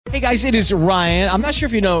Hey guys, it is Ryan. I'm not sure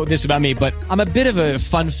if you know this about me, but I'm a bit of a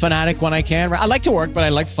fun fanatic when I can. I like to work, but I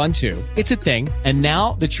like fun too. It's a thing. And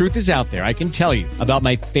now the truth is out there. I can tell you about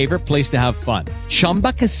my favorite place to have fun.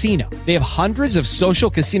 Chumba Casino. They have hundreds of social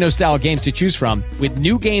casino style games to choose from with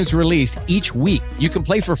new games released each week. You can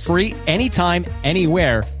play for free anytime,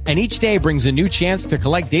 anywhere. And each day brings a new chance to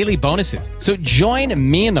collect daily bonuses. So join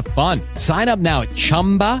me in the fun. Sign up now at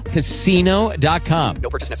ChumbaCasino.com. No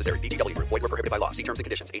purchase necessary. VGW. Void where prohibited by law. See terms and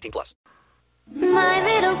conditions. 18+. My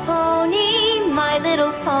little pony, my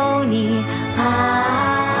little pony.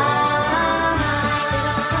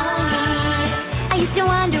 I used to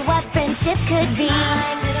wonder what friendship could be.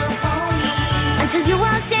 My little pony. Until you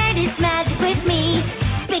all shared its magic with me.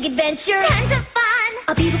 Big adventure, tons of fun.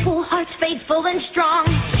 A beautiful heart, faithful and strong.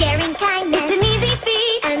 Sharing kindness, it's an easy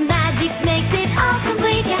feat. And magic makes it all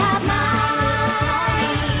complete. You have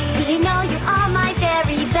mine. Did you know you are my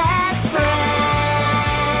very best friend?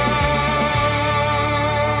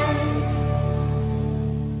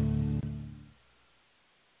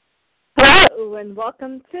 Hello, and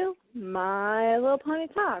welcome to My Little Pony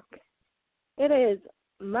Talk. It is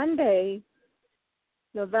Monday,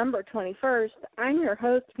 November 21st. I'm your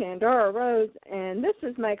host, Pandora Rose, and this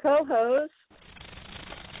is my co-host.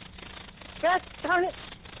 Gosh darn it,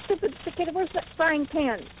 stupid cicada, where's that frying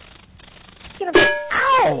pan? Get a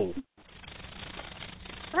ow!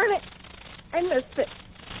 Darn it, I missed it.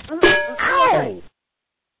 Ow!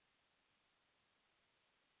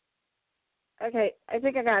 Okay, I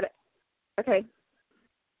think I got it. Okay.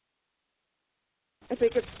 I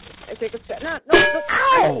think it's no,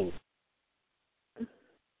 ow!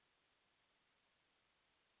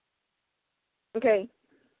 Okay,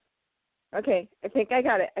 I think I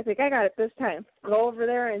got it. This time. Go over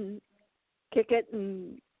there and kick it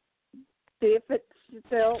and see if it's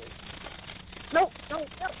still... No.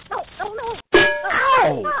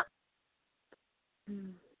 Ow!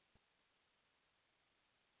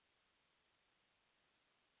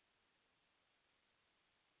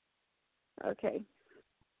 Okay.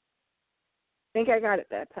 I think I got it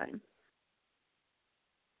that time.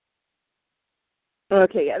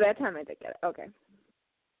 Okay, yeah, that time I did get it. Okay.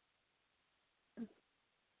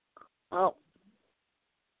 Well,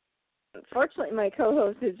 unfortunately, my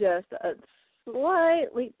co-host is just a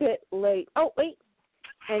slightly bit late. Oh, wait.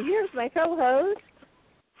 And here's my co-host.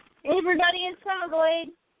 Hey, everybody, it's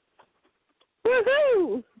Summerblade.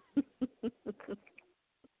 Woohoo!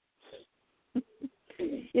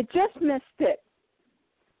 You just missed it.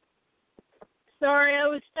 Sorry, I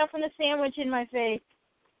was stuffing a sandwich in my face.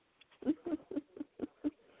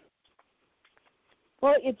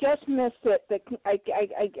 Well, you just missed it. I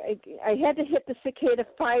had to hit the cicada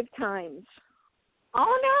 5 times.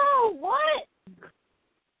 Oh, no, what?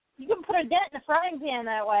 You can put a dent in the frying pan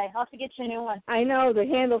that way. I'll have to get you a new one. I know, the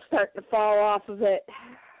handle's starting to fall off of it.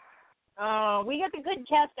 Oh, we got the good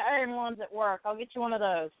cast iron ones at work. I'll get you one of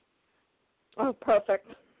those. Oh, perfect.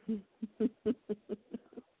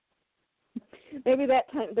 Maybe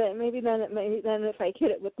that time. Maybe then if I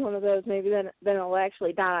hit it with one of those, maybe then it'll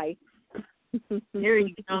actually die. There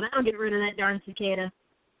you go. That'll get rid of that darn cicada.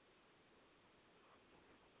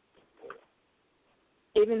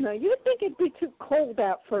 Even though you'd think it'd be too cold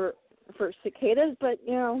out for cicadas, but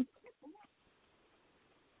you know.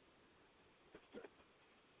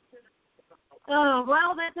 Oh,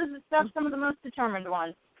 well, that doesn't stop some of the most determined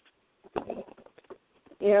ones.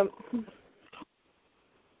 Yeah.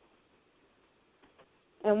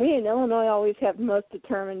 And we in Illinois always have the most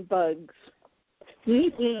determined bugs.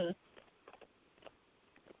 Mm-hmm.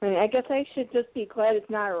 I mean, I guess I should just be glad it's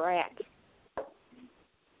not a rat.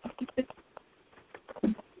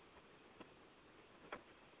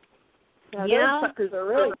 Now, those suckers are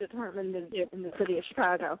really determined in the city of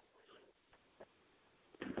Chicago.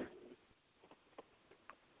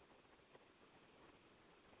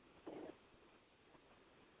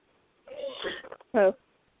 So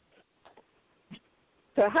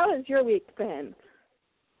how has your week been?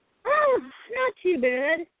 Oh, not too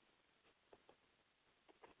bad.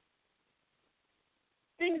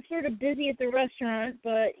 Been sort of busy at the restaurant,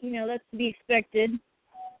 but, you know, that's to be expected.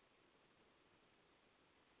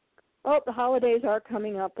 Well, the holidays are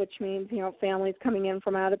coming up, which means, you know, families coming in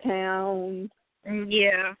from out of town.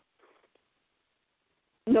 Yeah.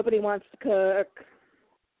 Nobody wants to cook,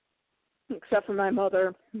 except for my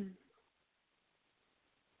mother.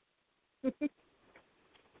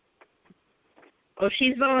 Oh,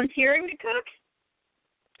 she's volunteering to cook?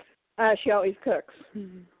 She always cooks.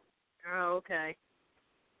 Oh, okay.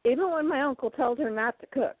 Even when my uncle tells her not to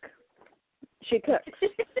cook, she cooks.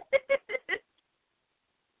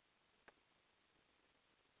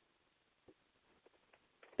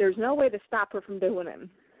 there's no way to stop her from doing it.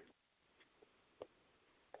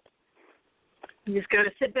 You just got to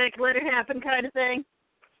sit back and let it happen kind of thing?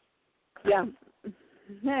 Yeah.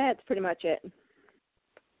 That's pretty much it.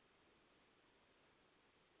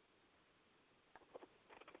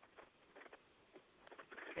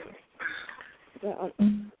 So,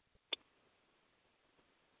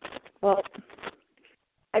 well,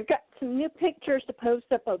 I've got some new pictures to post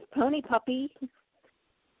up of Pony Puppy.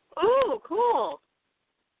 Oh, cool.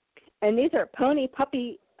 And these are Pony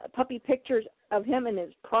Puppy pictures of him in his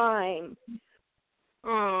prime.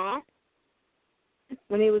 Aww.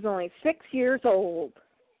 When he was only 6 years old.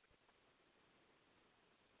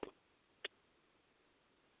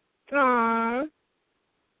 Aww.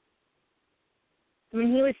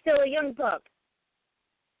 When he was still a young pup.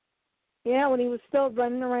 Yeah, when he was still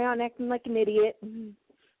running around acting like an idiot.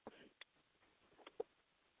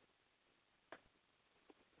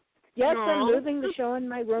 Yes, I'm moving the show in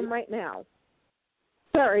my room right now.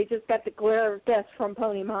 Sorry, just got the glare of death from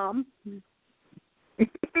Pony Mom.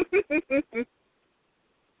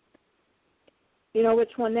 You know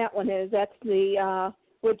which one that one is. That's the,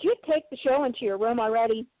 would you take the show into your room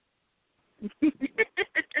already?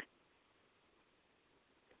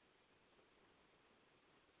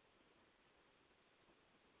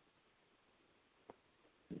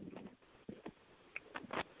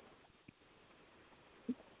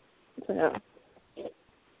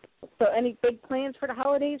 So any big plans for the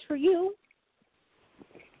holidays for you?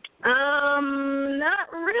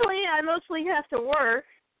 Not really. I mostly have to work.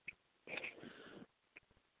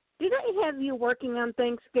 Do they have you working on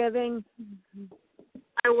Thanksgiving?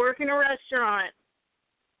 I work in a restaurant.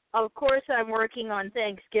 Of course I'm working on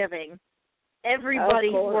Thanksgiving.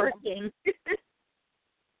 Everybody's working.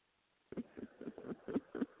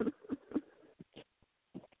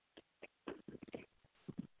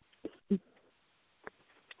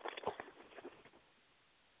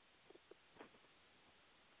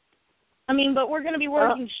 I mean, but we're going to be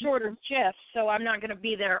working shorter shifts, so I'm not going to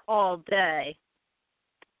be there all day.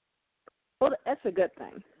 Well, that's a good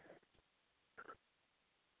thing.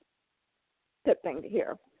 Good thing to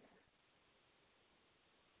hear.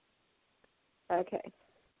 Okay.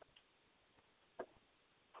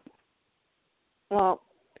 Well,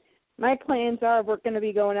 my plans are we're going to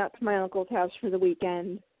be going out to my uncle's house for the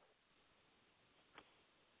weekend.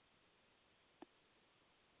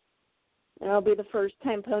 And it'll be the first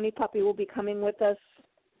time Pony Puppy will be coming with us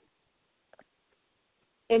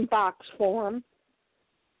in box form.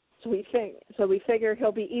 So we figure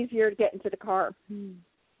he'll be easier to get into the car.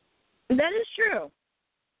 That is true.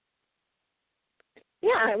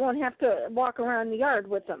 Yeah, I won't have to walk around the yard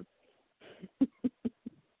with him.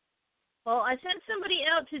 Well, I sent somebody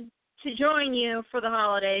out to join you for the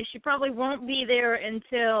holidays. She probably won't be there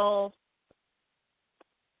until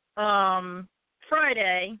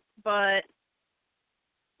Friday, but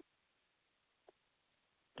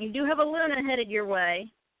you do have a Luna headed your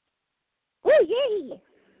way. Oh, yay!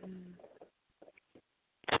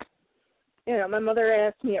 You know, my mother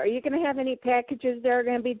asked me, are you going to have any packages that are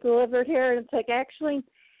going to be delivered here? And it's like, actually,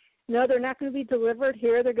 no, they're not going to be delivered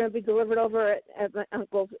here. They're going to be delivered over at my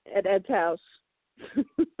uncle's, at Ed's house.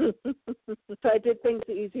 So I did things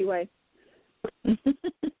the easy way. Well,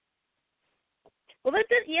 that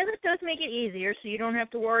does make it easier, so you don't have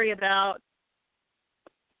to worry about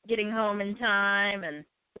getting home in time and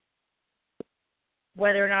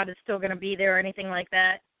whether or not it's still going to be there or anything like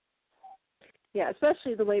that. Yeah,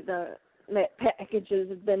 especially the way the packages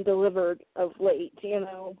have been delivered of late, you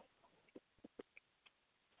know.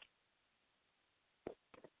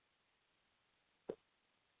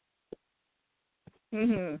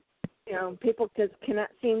 Mhm. You know, people just cannot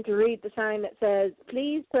seem to read the sign that says,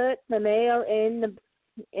 "Please put the mail into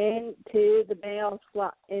the mail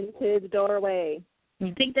slot into the doorway."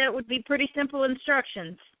 You'd think that would be pretty simple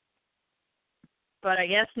instructions, but I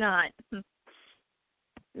guess not.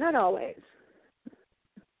 Not always.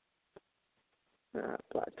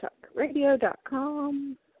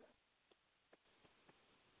 BlogTalkRadio.com.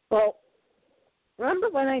 Well, remember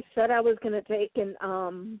when I said I was going to take and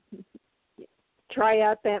try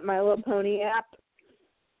out that My Little Pony app?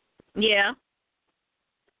 Yeah.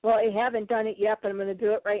 Well, I haven't done it yet, but I'm going to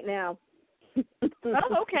do it right now.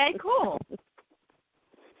 Oh, okay, cool.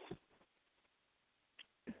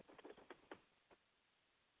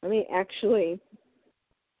 Let me actually...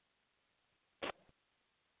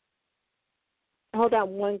 Hold on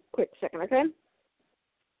one quick second, okay?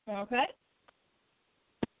 Okay.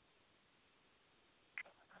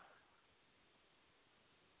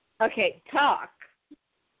 Okay, talk.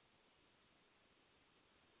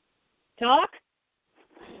 Talk?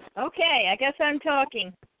 Okay, I guess I'm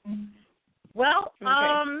talking. Well,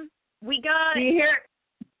 Okay. we got. Do you hear?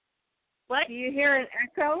 What? Do you hear an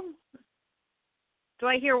echo? Do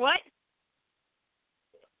I hear what?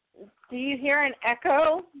 Do you hear an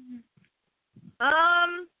echo? Not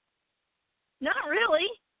really.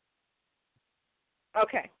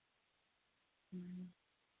 Okay.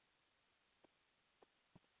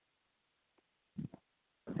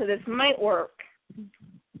 So this might work.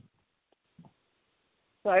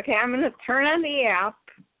 So, okay, I'm going to turn on the app.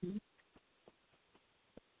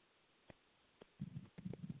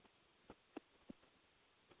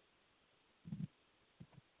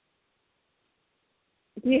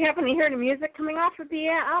 Do you happen to hear the music coming off of the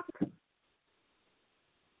app?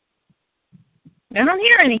 I don't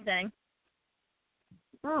hear anything.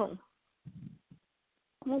 Oh.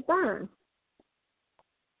 Well, darn.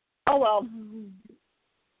 Oh, well.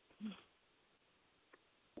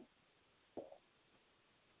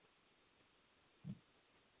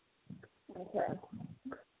 Okay.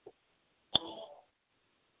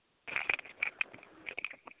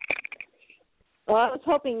 Well, I was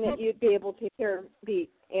hoping that you'd be able to hear the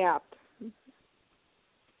app.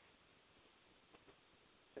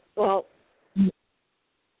 Well,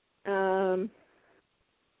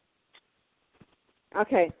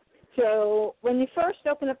 okay. So when you first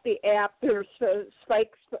open up the app, there's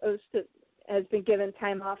Spike has been given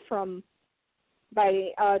time off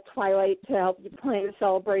by Twilight to help you plan the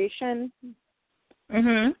celebration.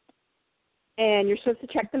 Mhm. And you're supposed to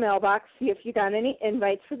check the mailbox, see if you got any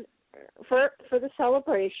invites for the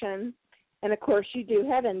celebration. And of course, you do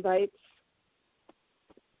have invites.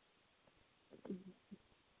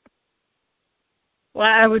 Well,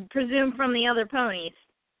 I would presume from the other ponies.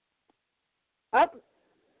 Up.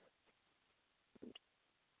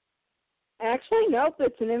 Actually, nope.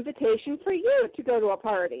 It's an invitation for you to go to a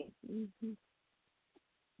party.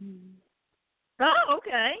 Oh,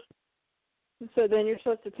 okay. So then you're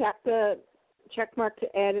supposed to tap the check mark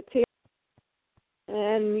to add it to you.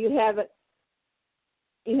 And you happen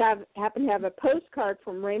to have a postcard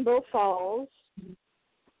from Rainbow Falls.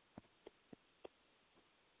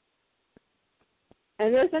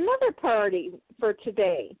 And there's another party for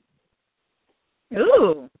today.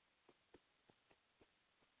 Ooh.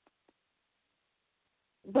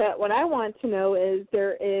 But what I want to know is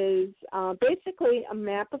there is basically a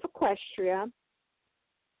map of Equestria.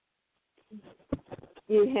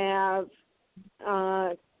 You have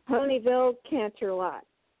Ponyville, Canterlot,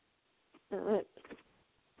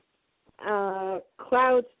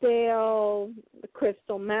 Cloudsdale, the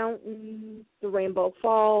Crystal Mountains, the Rainbow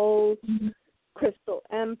Falls, Crystal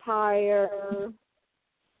Empire.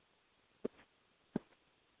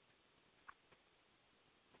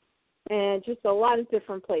 And just a lot of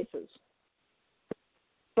different places.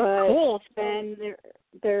 But cool. Then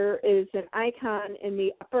there is an icon in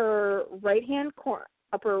the upper right hand corner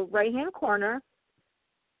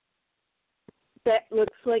that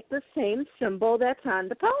looks like the same symbol that's on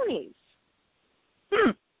the ponies.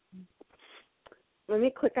 Let me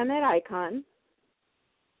click on that icon.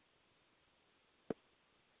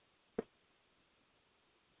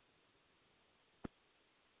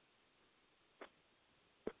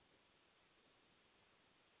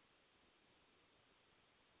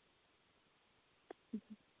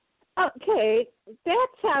 Okay,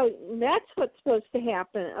 that's what's supposed to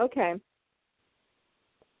happen. Okay.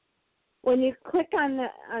 When you click on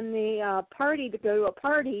the party to go to a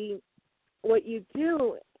party, what you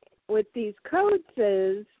do with these codes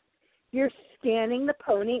is you're scanning the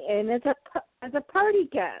pony in as a party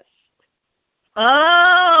guest.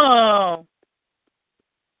 Oh.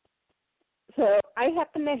 So I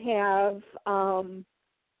happen to have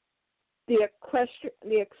the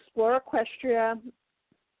Explore Equestria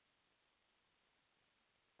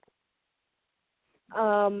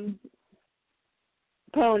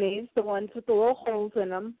ponies, the ones with the little holes in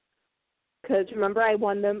them, because remember I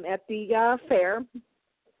won them at the fair.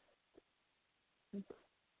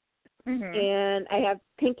 Mm-hmm. And I have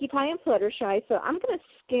Pinkie Pie and Fluttershy, so I'm going to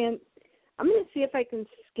see if I can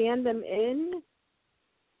scan them in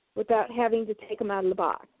without having to take them out of the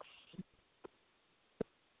box.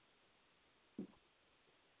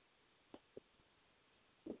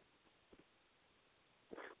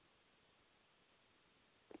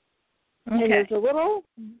 Okay. And there's a little,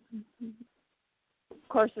 of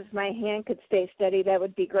course, if my hand could stay steady, that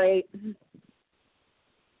would be great.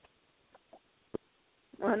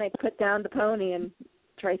 When I put down the pony and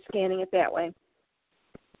try scanning it that way.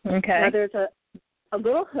 Okay. Now there's a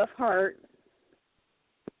little hoof heart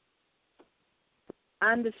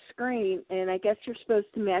on the screen, and I guess you're supposed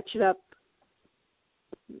to match it up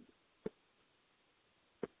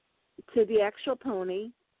to the actual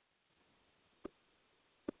pony.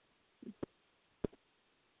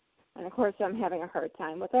 And, of course, I'm having a hard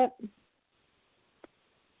time with it.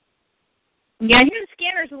 Yeah, his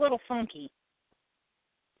scanner's a little funky.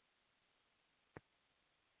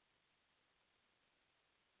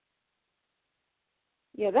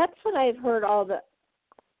 Yeah, that's what I've heard all the...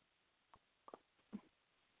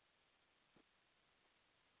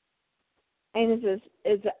 And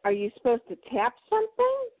are you supposed to tap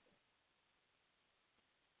something?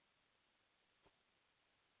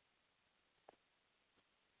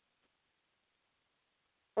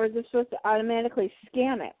 Or is it supposed to automatically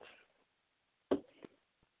scan it? I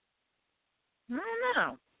don't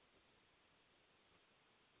know.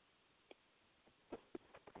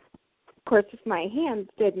 Of course, if my hands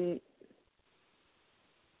didn't...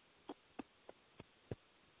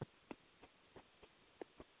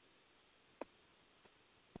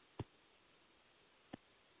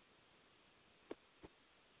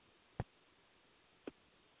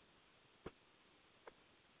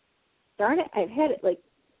 Darn it, I've had it like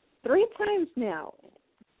 3 times now.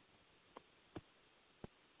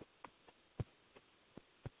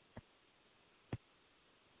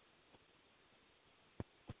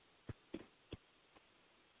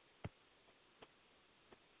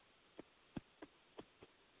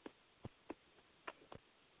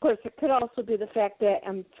 Of course, it could also be the fact that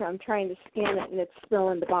I'm trying to scan it and it's still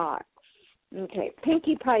in the box. Okay,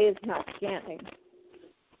 Pinkie Pie is not scanning.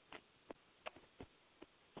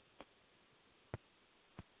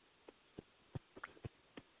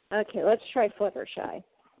 Okay, let's try Fluttershy.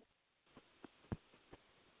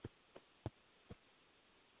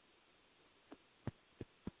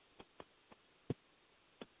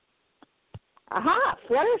 Aha!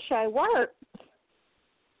 Fluttershy worked.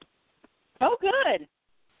 Oh, good.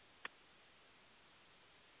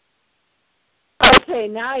 Okay,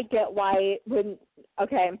 now I get why it wouldn't...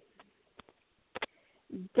 Okay.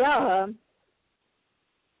 Duh.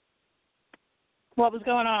 What was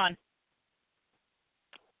going on?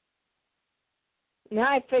 Now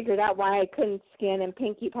I figured out why I couldn't scan in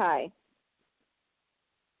Pinkie Pie.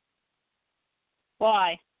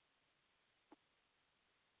 Why?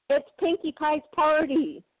 It's Pinkie Pie's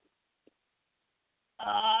party.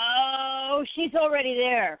 Oh, she's already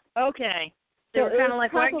there. Okay. They So were kind of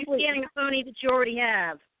like, why are you probably... scanning a pony that you already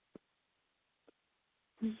have?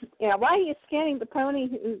 Yeah, why are you scanning the pony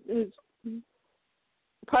whose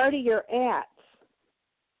party you're at?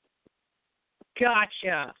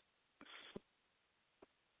 Gotcha.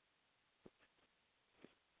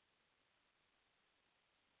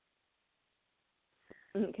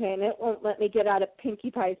 Okay, and it won't let me get out of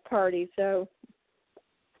Pinkie Pie's party, so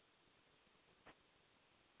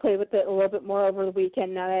play with it a little bit more over the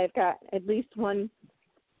weekend now that I've got at least one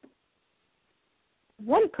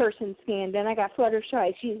person scanned in. I got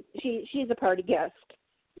Fluttershy. She's a party guest.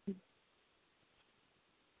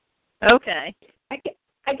 Okay. I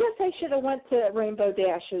guess I should have went to Rainbow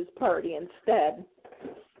Dash's party instead.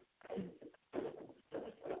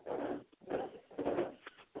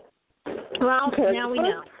 Well, now we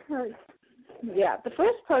know. Yeah, the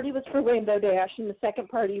first party was for Rainbow Dash, and the second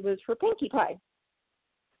party was for Pinkie Pie.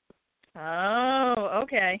 Oh,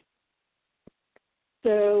 okay.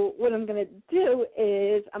 So what I'm going to do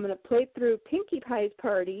is I'm going to play through Pinkie Pie's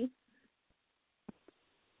party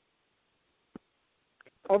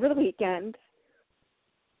over the weekend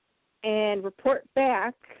and report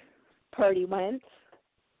back party went.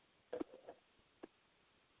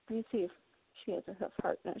 Let me see if she has a hoof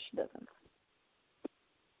heart. No, she doesn't.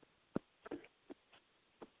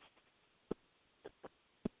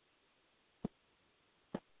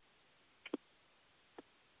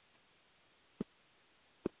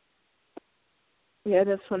 Yeah,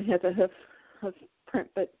 this one has a hoof print,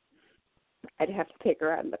 but I'd have to take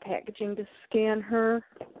her out of the packaging to scan her.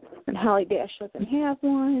 And Holly Dash doesn't have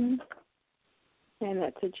one. And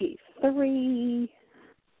that's a G3.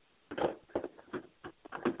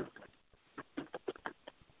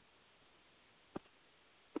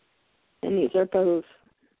 And these are both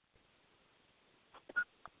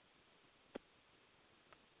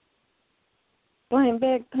blind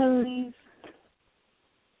bag ponies.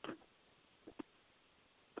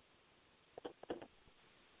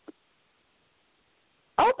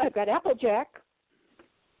 Oh, I've got Applejack.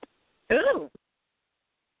 Ooh.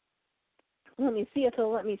 Let me see if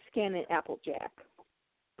it'll let me scan an Applejack.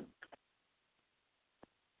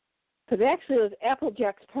 Because actually it was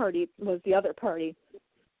Applejack's party was the other party.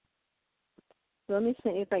 So let me see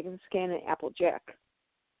if I can scan an Applejack.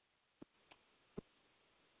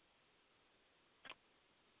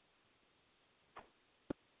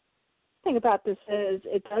 The thing about this is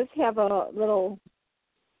it does have a little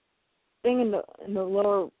thing in the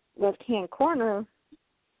lower left-hand corner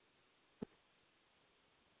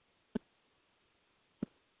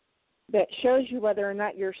that shows you whether or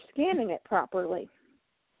not you're scanning it properly.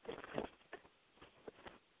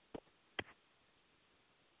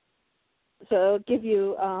 So it'll give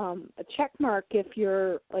you a check mark if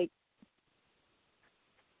you're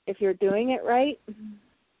doing it right.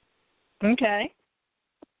 Okay.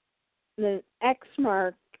 And then X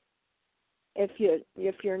mark if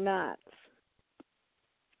you're not.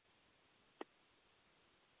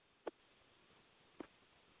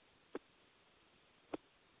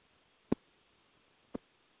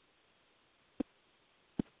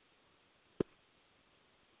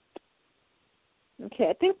 Okay,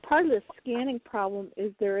 I think part of the scanning problem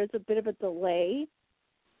is there is a bit of a delay.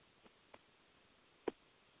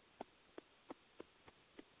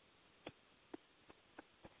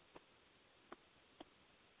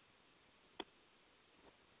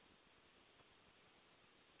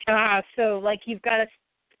 So like you've got to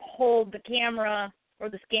hold the camera or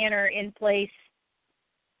the scanner in place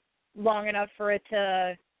long enough for it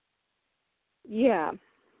to... Yeah.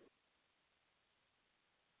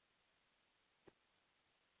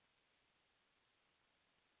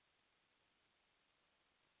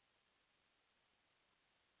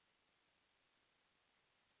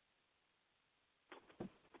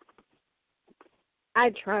 I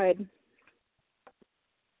tried.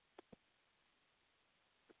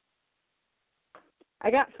 I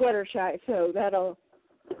got Fluttershy, so that'll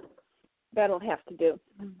have to do.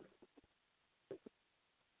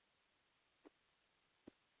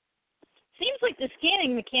 Seems like the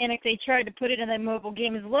scanning mechanic they tried to put it in that mobile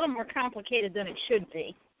game is a little more complicated than it should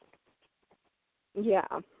be. Yeah.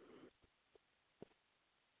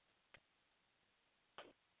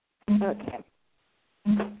 Okay.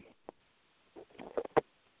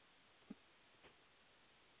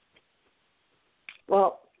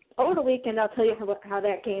 Well, over the weekend I'll tell you how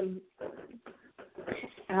that game,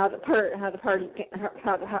 how the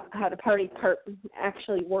party part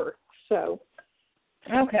actually works. So.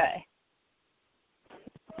 Okay.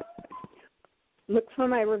 Look for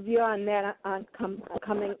my review on that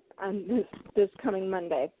this coming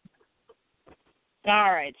Monday.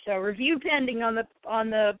 All right. So review pending on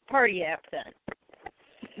the party app then.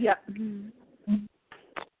 Yep.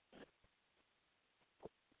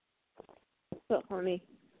 So let me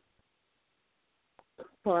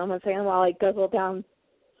hold on 1 second while I guzzle down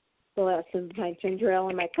the last of my ginger ale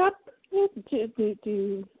in my cup.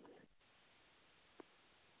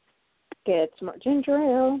 Get some more ginger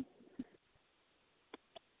ale.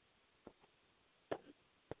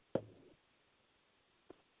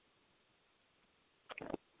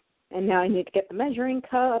 And now I need to get the measuring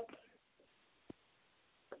cup.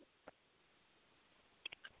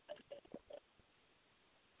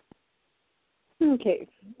 Okay,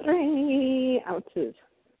 3 ounces.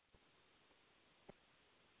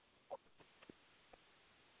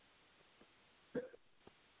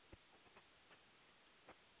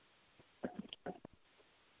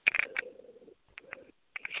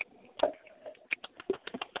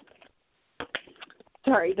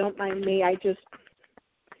 Sorry, don't mind me.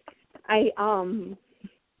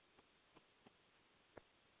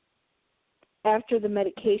 After the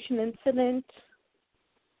medication incident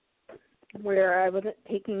where I wasn't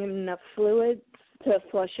taking enough fluids to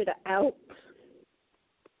flush it out,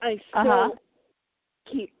 I still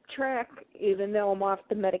keep track, even though I'm off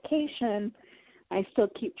the medication, I still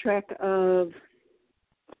keep track of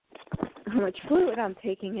how much fluid I'm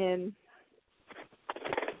taking in.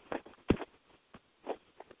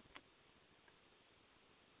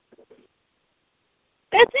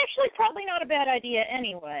 That's actually probably not a bad idea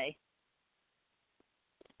anyway.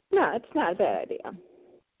 No, it's not a bad idea.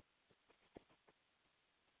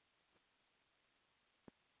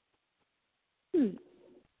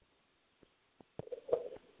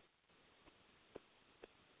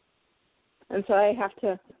 And so I have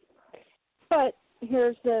to, but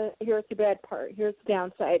here's the bad part. Here's the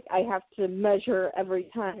downside. I have to measure every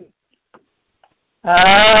time.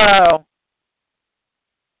 Oh.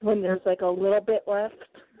 When there's like a little bit left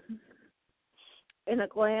in a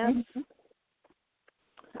glass,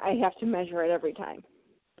 I have to measure it every time.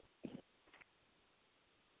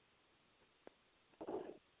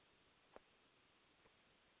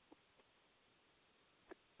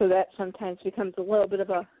 So that sometimes becomes a little bit of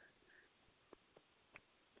a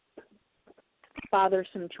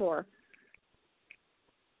bothersome chore.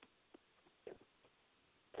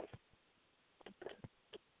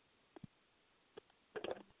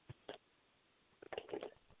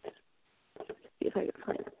 See if I can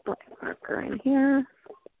find a black marker in here.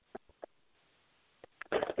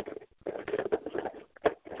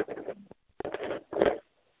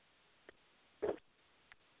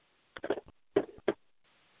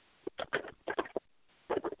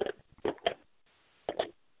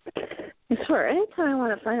 swear, anytime I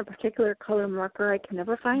want to find a particular color marker, I can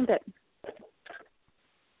never find it.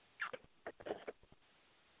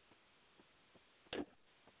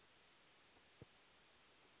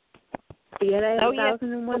 Yet I have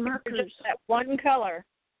 1,001 markers. Just that one color.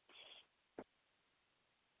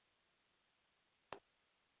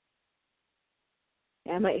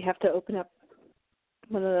 I might have to open up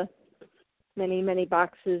one of the many, many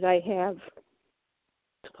boxes I have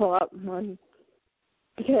to pull out one.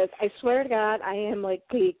 Because I swear to God, I am like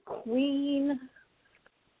the queen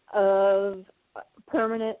of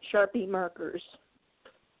permanent Sharpie markers.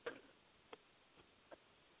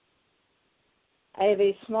 I have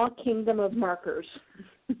a small kingdom of markers.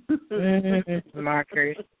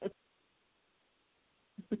 Markers.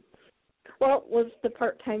 Well, with the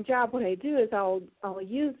part-time job, what I do is I'll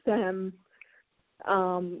use them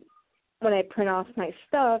when I print off my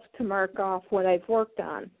stuff to mark off what I've worked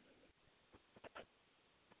on.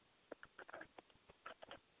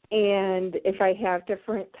 And if I have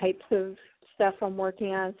different types of stuff I'm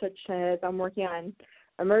working on, such as I'm working on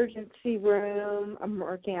emergency room, I'm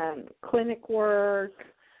working on clinic work,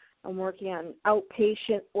 I'm working on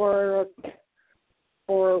outpatient work,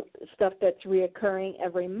 or stuff that's reoccurring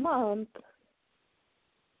every month,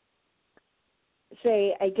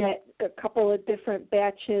 say I get a couple of different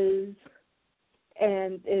batches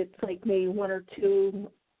and it's like maybe one or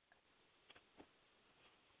two,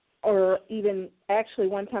 or even actually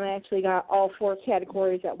one time I actually got all 4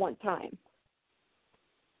 categories at one time.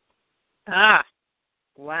 Ah,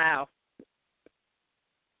 wow.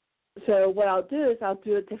 So what I'll do is I'll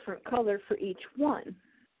do a different color for each one.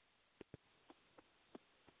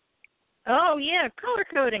 Oh, yeah, color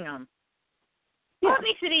coding them. Yeah. Well, it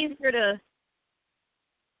makes it easier to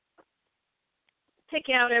pick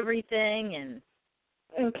out everything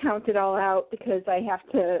and count it all out, because I have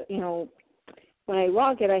to, when I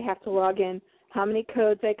log it, I have to log in how many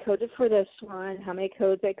codes I coded for this one, how many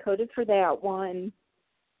codes I coded for that one.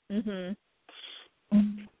 Mhm.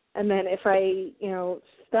 And then if I,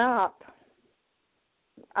 stop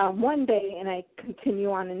on one day and I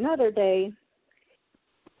continue on another day,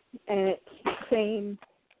 and it's the same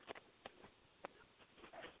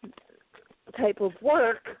type of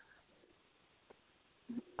work,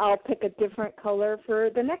 I'll pick a different color for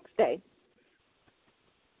the next day.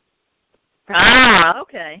 Ah,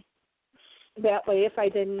 okay. That way, if I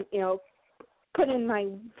didn't, put in my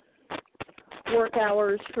work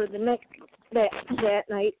hours for the next that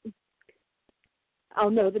night, I'll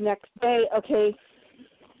know the next day, okay,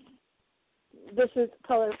 this is the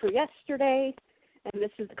color for yesterday, and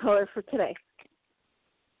this is the color for today.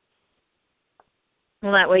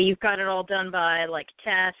 Well, that way you've got it all done by,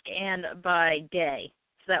 task and by day.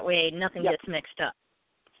 So that way nothing gets mixed up.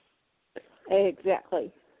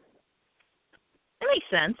 Exactly. That makes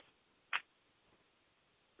sense.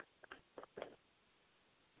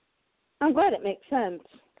 I'm glad it makes sense.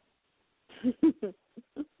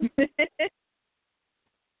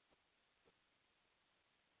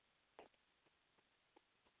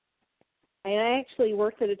 And I actually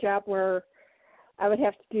worked at a job where I would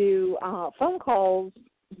have to do phone calls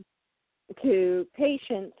to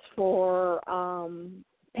patients for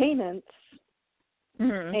payments.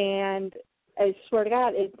 Mm-hmm. And I swear to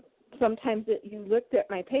God, sometimes you looked at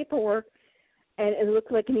my paperwork and it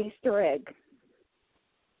looked like an Easter egg.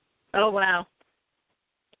 Oh, wow.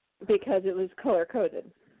 Because it was color-coded.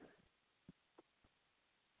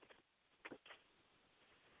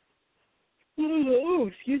 Oh,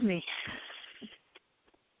 excuse me.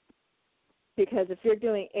 Because if you're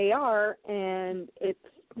doing AR and it's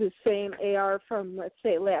the same AR from, let's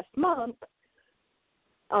say, last month,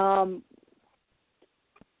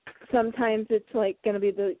 sometimes it's going to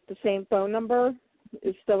be the same phone number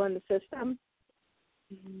is still in the system.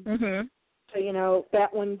 Mm-hmm. So,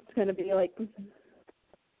 that one's going to be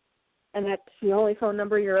and that's the only phone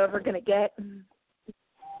number you're ever going to get.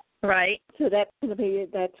 Right. So that's going to be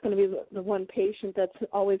the one patient that's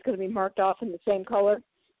always going to be marked off in the same color.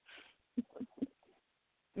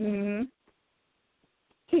 Mm-hmm.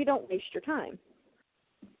 So you don't waste your time.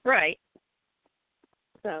 Right.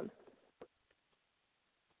 So.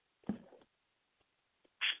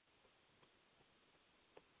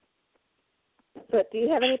 But do you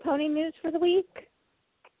have any pony news for the week?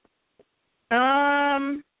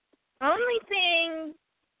 Only thing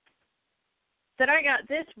that I got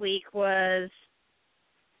this week was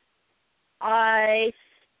I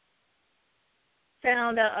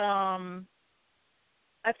found a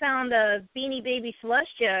Beanie Baby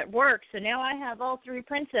Celestia at work, so now I have all 3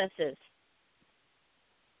 princesses.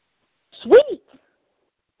 Sweet.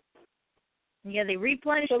 Yeah, they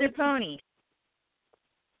replenished their ponies.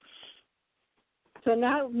 So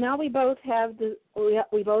now we both have the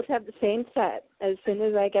same set as soon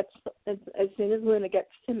as Luna gets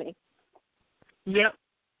to me. Yep.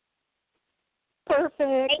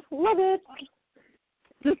 Perfect. Love it.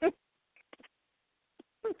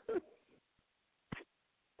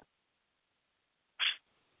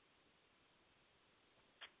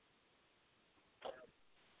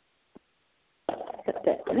 Put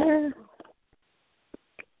that there.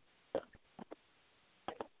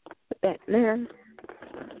 Put that there.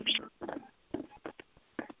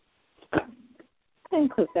 And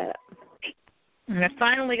close that up. And I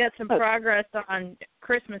finally got some progress on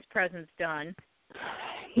Christmas presents done.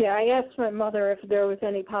 Yeah, I asked my mother if there was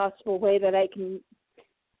any possible way that I can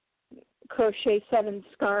crochet 7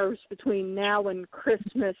 scarves between now and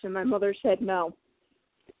Christmas, and my mother said no.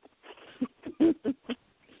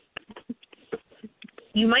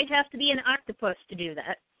 You might have to be an octopus to do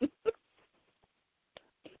that.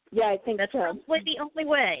 Yeah, I think that's so. probably the only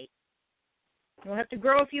way. You'll have to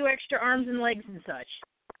grow a few extra arms and legs and such.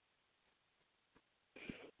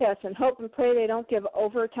 Yes, and hope and pray they don't give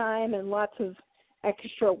overtime and lots of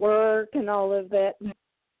extra work and all of that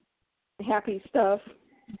happy stuff.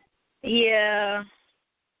 Yeah.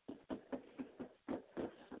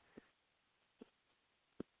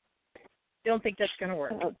 Don't think that's going to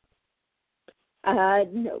work.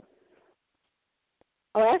 No.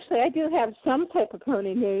 Oh, actually, I do have some type of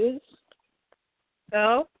pony news.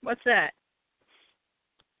 Oh, what's that?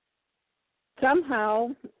 Somehow,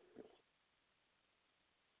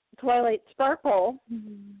 Twilight Sparkle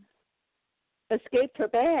escaped her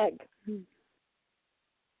bag.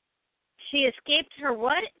 She escaped her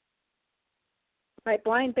what? My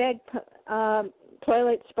blind bag,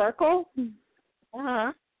 Twilight Sparkle,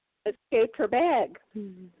 escaped her bag.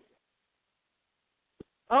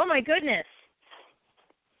 Oh, my goodness.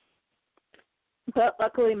 But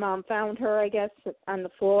luckily, Mom found her, I guess, on the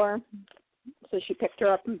floor. So she picked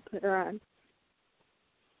her up and put her on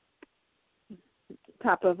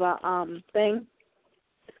top of a thing.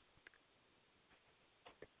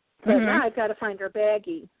 But now I've got to find her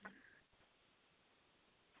baggie.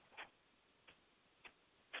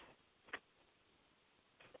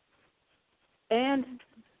 And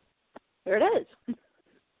there it is.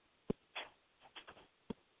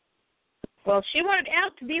 Well, she wanted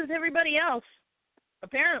out to be with everybody else,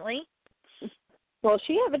 apparently. Well,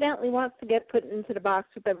 she evidently wants to get put into the box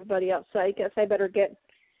with everybody else, so I guess I better get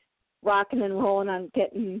rocking and rolling on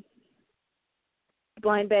getting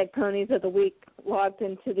Blind Bag Ponies of the Week logged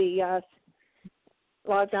onto the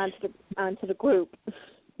group.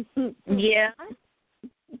 Yeah.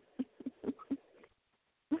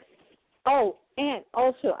 Oh, and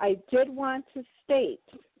also I did want to state,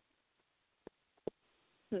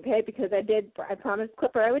 okay, because I promised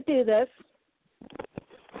Clipper I would do this.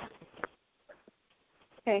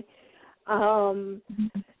 Okay.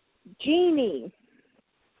 Jeannie,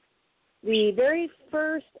 the very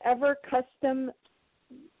first ever custom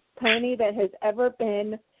pony that has ever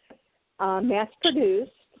been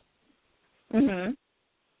mass-produced,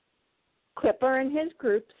 Clipper and his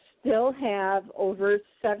group still have over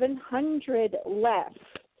 700 left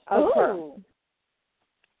of her.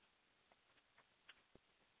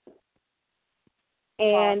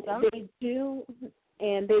 And awesome. they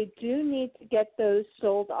do need to get those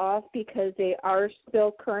sold off because they are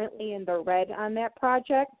still currently in the red on that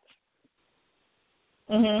project.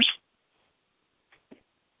 And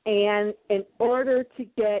in order to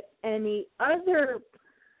get any other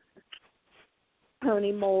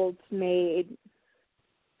pony molds made,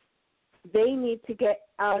 they need to get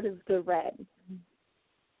out of the red.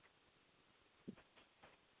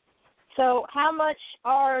 So how much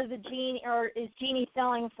are is Jeannie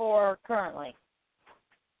selling for currently?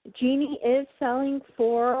 Jeannie is selling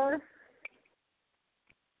for,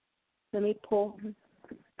 let me pull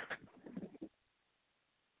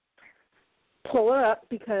her up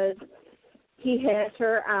because he has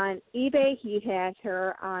her on eBay, he has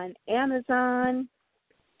her on Amazon.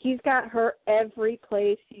 He's got her every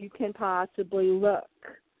place you can possibly look.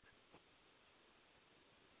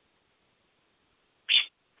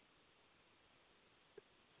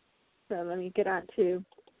 So let me get on to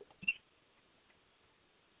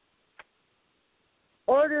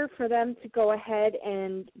order for them to go ahead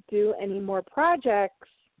and do any more projects.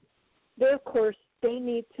 Of course, they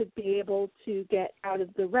need to be able to get out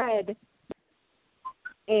of the red.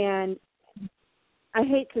 And I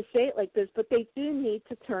hate to say it like this, but they do need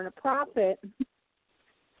to turn a profit.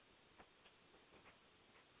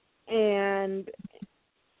 And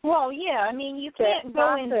well, yeah, I mean, you can't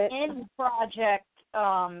go in any project.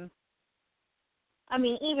 I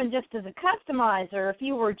mean, even just as a customizer, if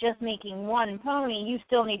you were just making one pony, you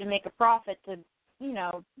still need to make a profit to,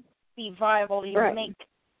 be viable to even make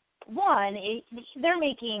one. They're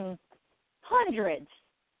making hundreds.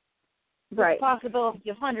 Right. The possibility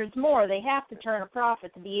of hundreds more. They have to turn a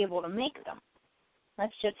profit to be able to make them.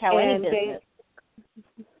 That's just how any business.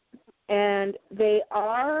 And they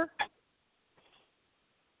are,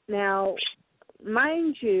 now,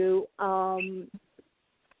 mind you,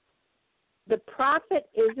 the profit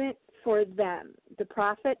isn't for them. The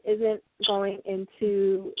profit isn't going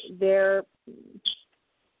into their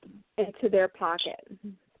pocket.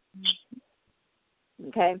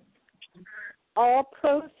 Okay? All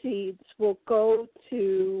proceeds will go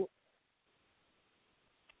to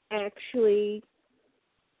actually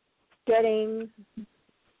getting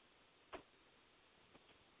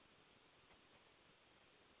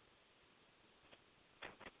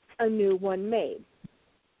a new one made.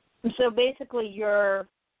 So basically you're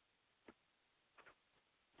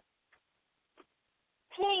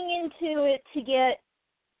paying into it to get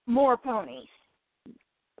more ponies.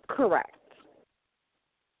 Correct.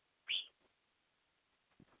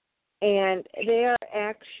 And they are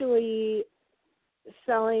actually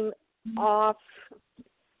selling off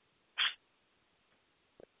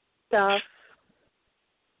stuff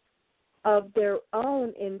of their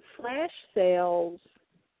own in flash sales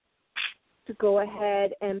to go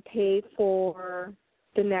ahead and pay for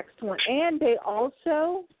the next one. And they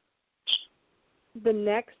also, the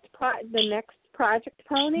next project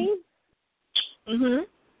pony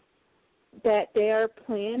that they are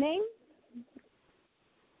planning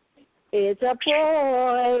is a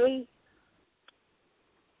boy.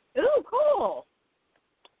 Ooh, cool.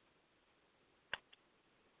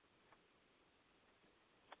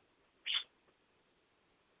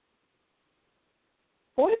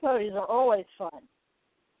 Boy ponies are always fun.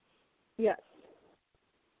 Yes.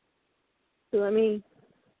 So let me.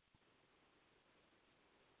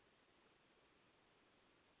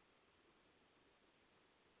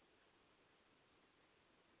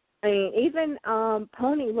 I mean, even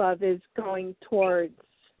Pony Love is going towards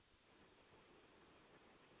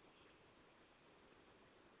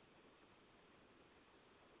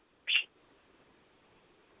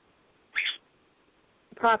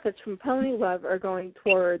profits from Pony Love are going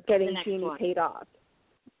toward getting Jeannie paid off.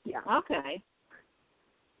 Yeah. Okay.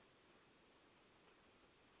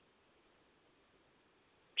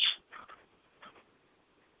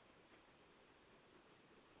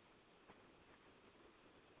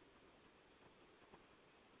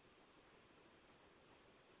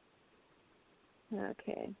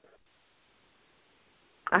 Okay.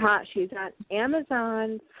 She's on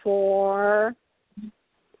Amazon for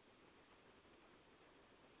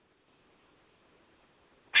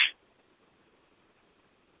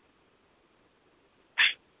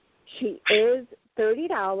she is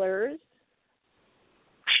 $30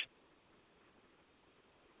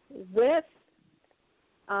 with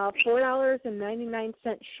 $4.99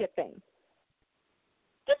 shipping.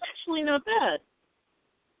 That's actually not bad.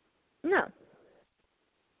 No.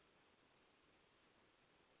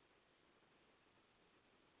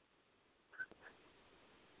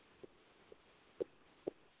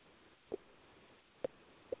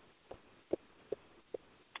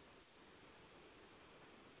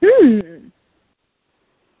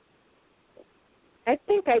 I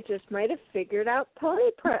think I just might have figured out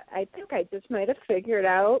I think I just might have figured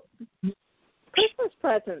out Christmas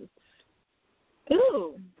presents.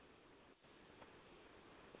 Ooh.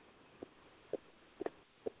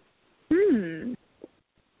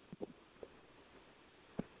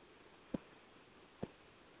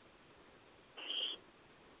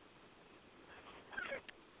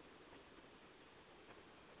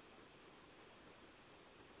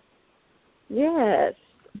 Yes.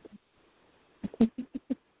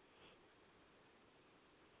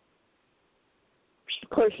 Of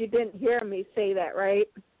course, you didn't hear me say that, right?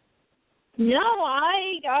 No,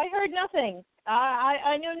 I heard nothing.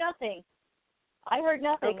 I knew nothing. I heard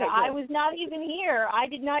nothing. Okay, I was not even here. I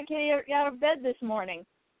did not get out of bed this morning.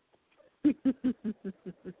 You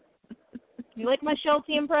like my Schulte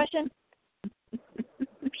impression?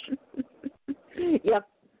 Yep.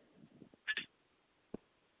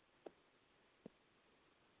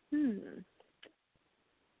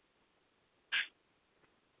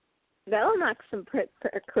 That'll knock some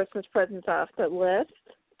Christmas presents off the list.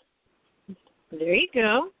 There you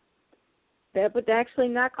go. That would actually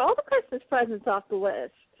knock all the Christmas presents off the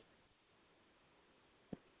list.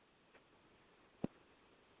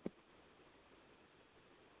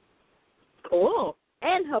 Cool.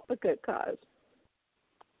 And help a good cause.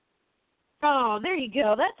 Oh, there you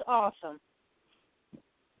go. That's awesome.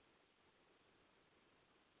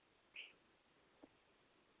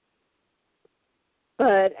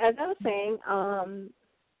 But as I was saying,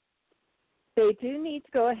 they do need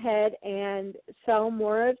to go ahead and sell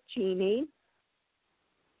more of Genie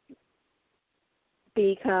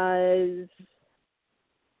because,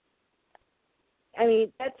 I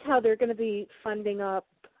mean, that's how they're going to be funding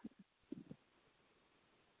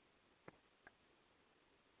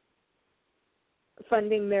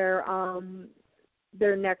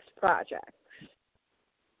their next project.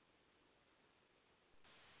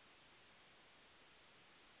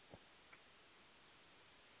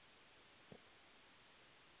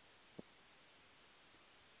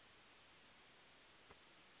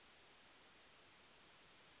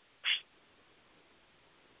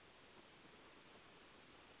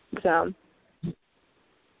 So,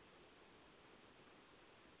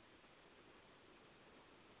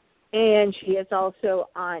 and she is also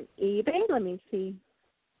on eBay. Let me see.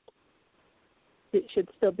 It should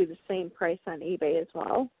still be the same price on eBay as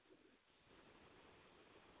well.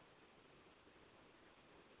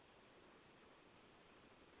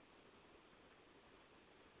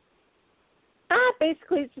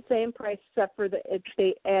 Basically, it's the same price except for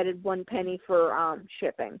they added 1 penny for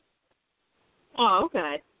shipping. Oh,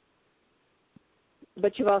 okay.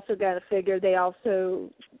 But you've also got to figure they also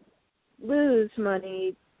lose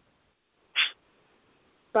money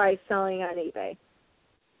by selling on eBay.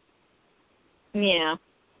 Yeah.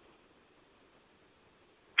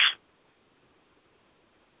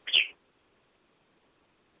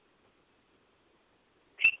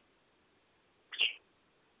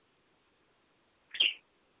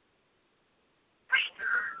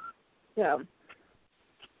 So,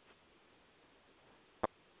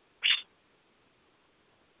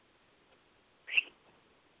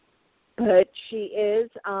 but she is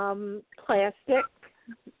plastic.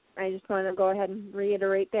 I just want to go ahead and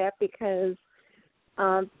reiterate that because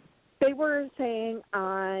they were saying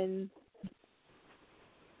on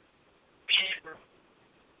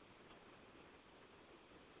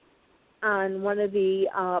one of the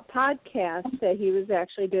podcasts that he was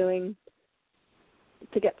actually doing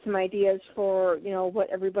to get some ideas for, what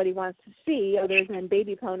everybody wants to see other than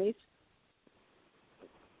baby ponies.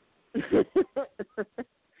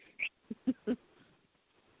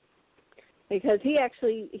 Because he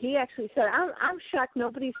actually said, I'm shocked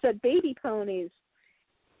nobody said baby ponies.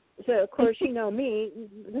 So of course, me,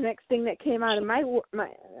 the next thing that came out of my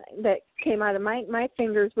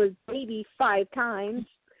fingers was baby 5 times,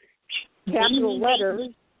 capital letters.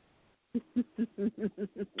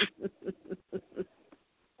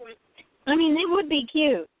 I mean, they would be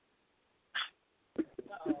cute.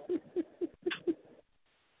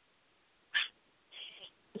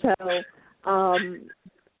 So,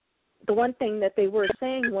 the one thing that they were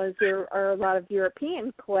saying was there are a lot of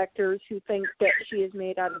European collectors who think that she is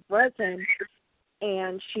made out of resin,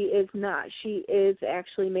 and she is not. She is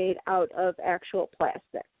actually made out of actual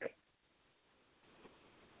plastic.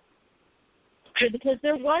 Because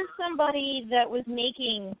there was somebody that was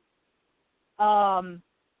making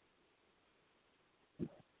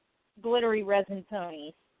glittery resin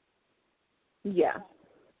ponies. Yeah.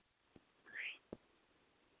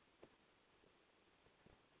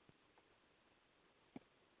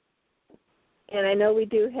 And I know we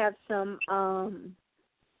do have some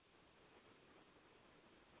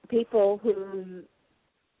people who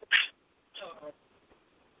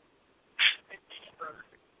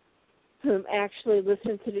actually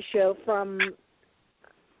listen to the show from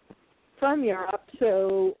Europe.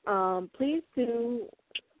 So please do.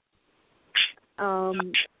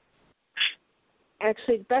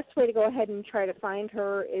 Actually, the best way to go ahead and try to find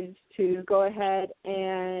her is to go ahead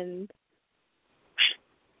and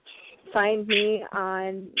find me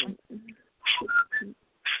on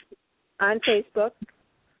Facebook.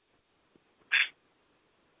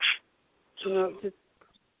 I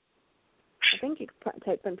think you can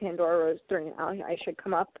type in Pandora Rose 3 and I should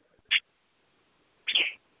come up.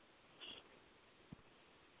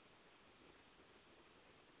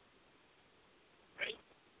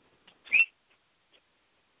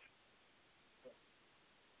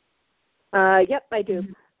 Yep, I do.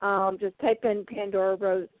 Just type in Pandora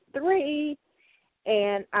Rose 3,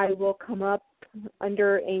 and I will come up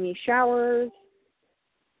under Amy Showers,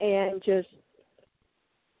 and just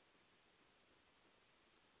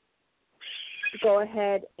go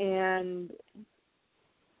ahead and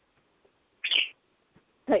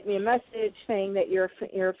type me a message saying that you're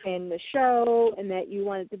a fan of the show and that you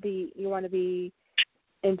want to be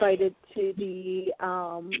invited to the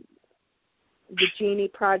Genie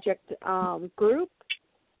Project group,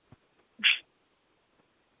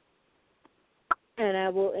 and I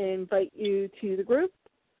will invite you to the group,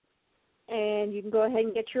 and you can go ahead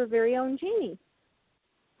and get your very own Genie.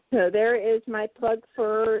 So there is my plug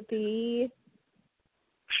for the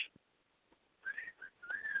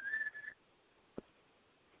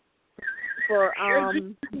for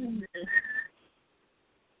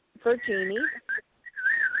Jeannie.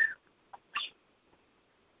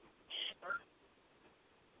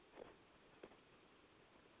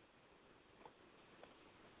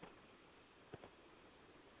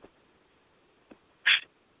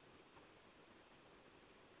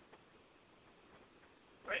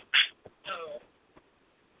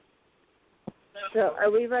 So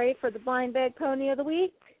are we ready for the blind bag pony of the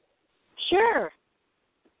week? Sure.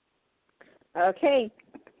 Okay,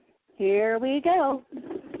 here we go.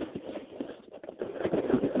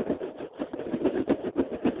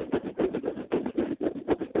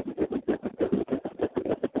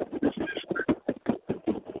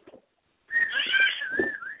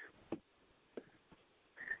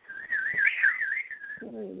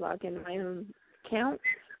 Let me log in my own account.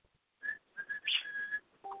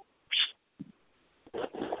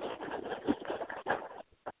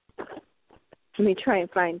 Let me try and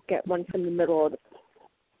get one from the middle of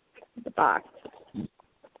the box.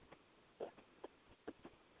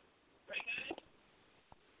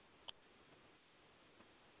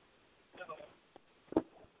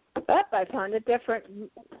 Oh, I found a different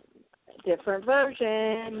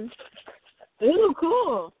version. Ooh,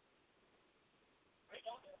 cool.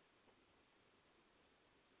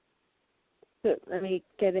 So let me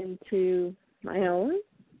get into my own.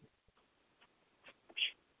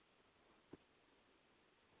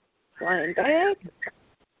 Blind bag.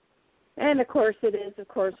 And, of course, it is,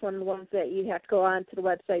 one of the ones that you have to go on to the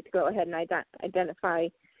website to go ahead and identify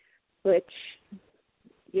which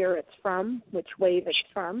year it's from, which wave it's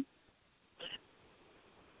from.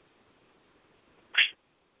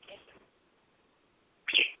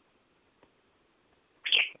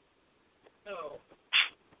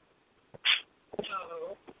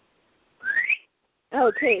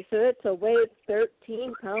 Okay, so it's a wave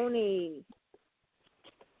 13 pony.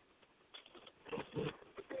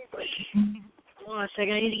 Hold on a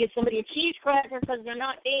second. I need to get somebody a cheese cracker because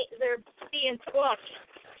they're being squashed.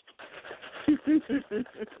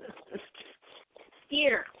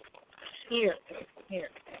 Here.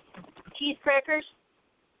 Cheese crackers.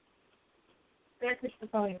 Crackers for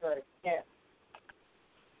pony bird. Yeah.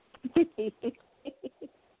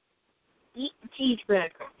 Eat the cheese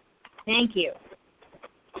cracker. Thank you.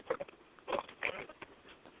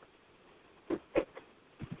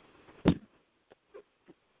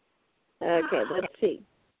 Okay, let's see.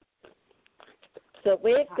 So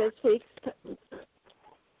wave this week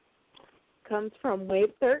comes from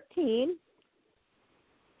wave 13.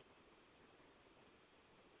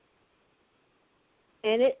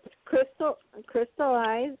 And it's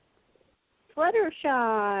crystallized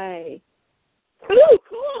Fluttershy. Ooh,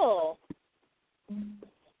 cool.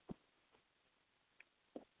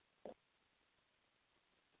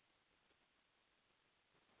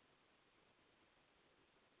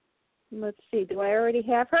 Let's see, do I already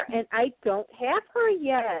have her? And I don't have her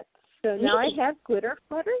yet. So now I have Glitter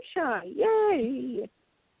Fluttershy. Yay!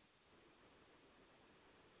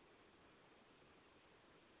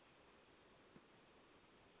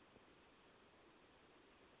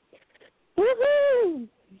 Woohoo!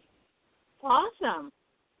 Awesome.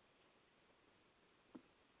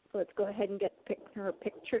 So let's go ahead and get her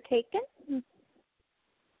picture taken.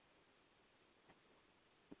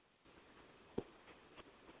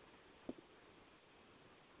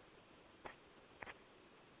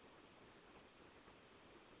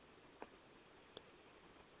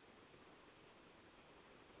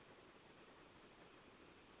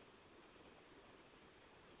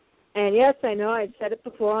 And yes, I know I've said it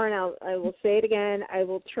before, and I will say it again. I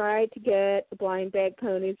will try to get the Blind Bag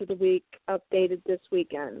Ponies of the Week updated this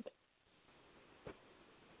weekend.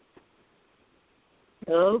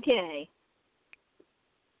 Okay.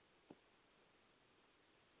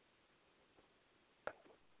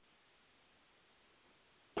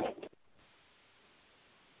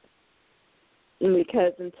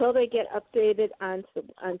 Because until they get updated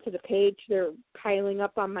onto the page, they're piling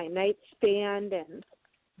up on my nightstand, and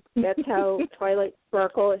that's how Twilight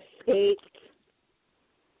Sparkle escaped.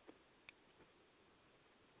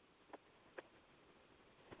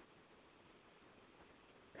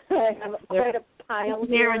 I have quite a pile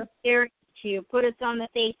here. There, you put us on the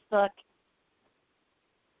Facebook.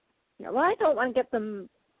 Yeah, well, I don't want to get them.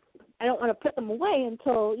 I don't want to put them away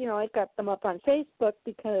until I've got them up on Facebook,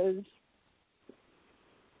 because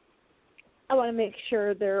I want to make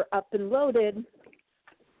sure they're up and loaded.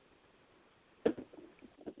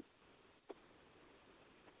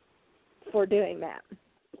 For doing that.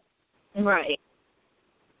 Right.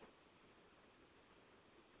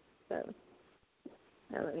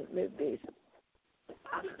 Now let me move these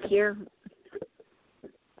off here.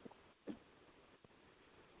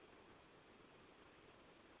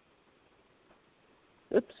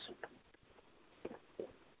 Oops.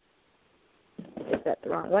 Did that the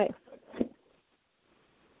wrong way.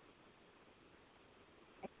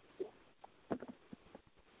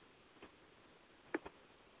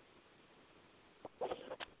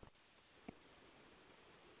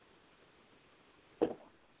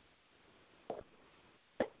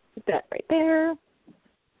 Put that right there.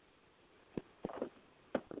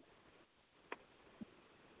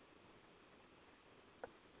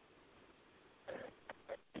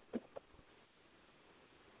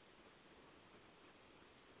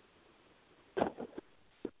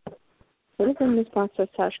 What is in this box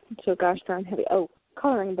that's so gosh darn heavy? Oh,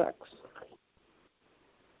 coloring books.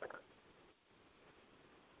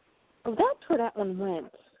 Oh, that's where that one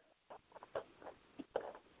went.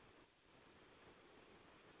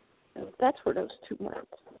 Oh, that's where those two went.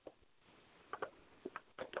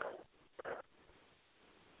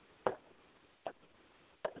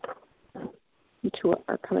 You two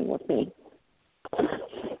are coming with me.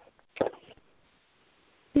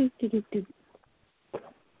 Do, do, do, do.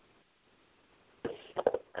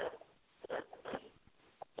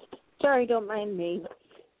 Sorry, don't mind me.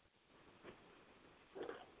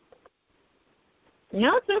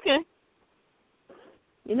 No, it's okay.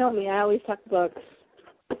 You know me, I always talk books.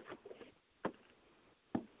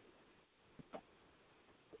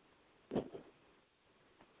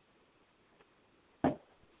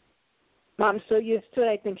 Mom's so used to it,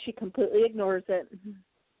 I think she completely ignores it.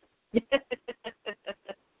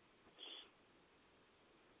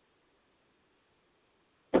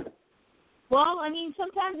 Well, I mean,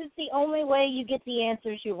 sometimes it's the only way you get the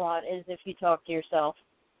answers you want is if you talk to yourself.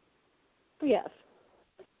 Yes.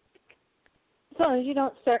 As long as you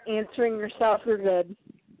don't start answering yourself, you're good.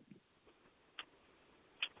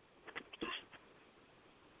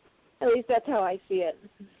 At least that's how I see it.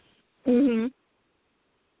 Mm-hmm.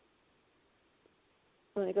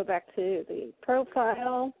 I'm going to go back to the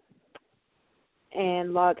profile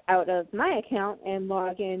and log out of my account and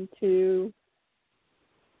log into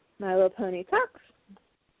My Little Pony Talks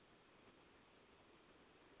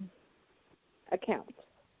account.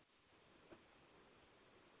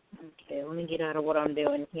 Okay, let me get out of what I'm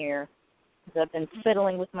doing here, because I've been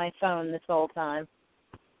fiddling with my phone this whole time.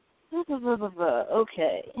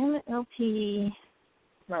 Okay, MLP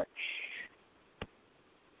merch.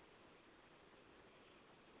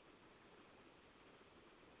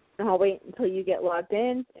 I'll wait until you get logged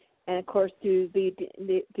in, and of course do the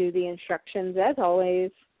instructions as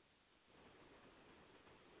always.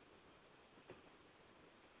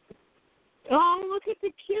 Oh, look at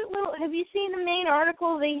the cute little. Have you seen the main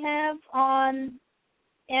article they have on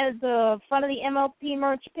as the front of the MLP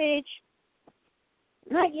merch page?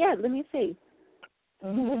 Not yet. Let me see.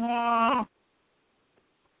 Oh,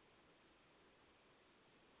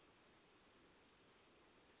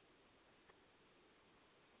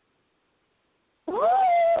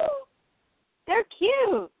 they're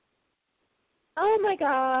cute. Oh my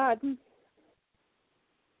God.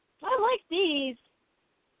 I like these.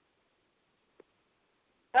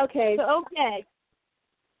 Okay. So, okay.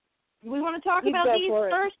 We want to talk You about go these for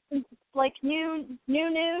it. first, like new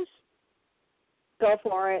news? Go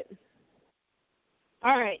for it.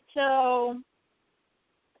 All right. So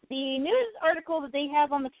the news article that they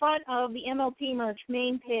have on the front of the MLP merch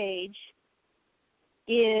main page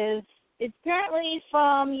it's apparently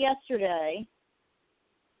from yesterday.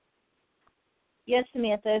 Yes,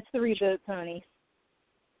 Samantha, it's the Reboot Ponies.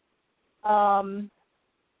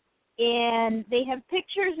 And they have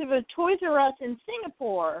pictures of a Toys R Us in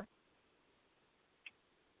Singapore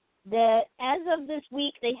that as of this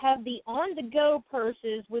week they have the on-the-go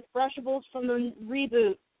purses with brushables from the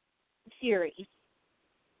Reboot series.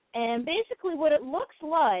 And basically what it looks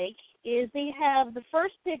like is they have the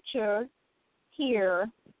first picture here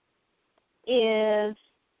is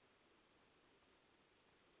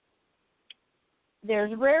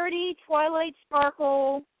there's Rarity, Twilight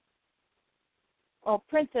Sparkle,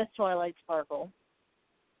 Princess Twilight Sparkle,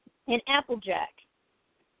 and Applejack.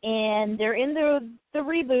 And they're in the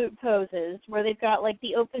Reboot poses where they've got like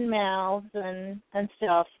the open mouths and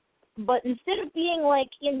stuff. But instead of being like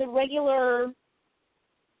in the regular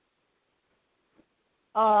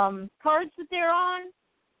cards that they're on,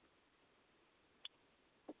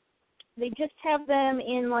 they just have them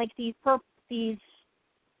in like these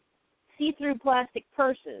see-through plastic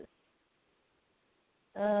purses.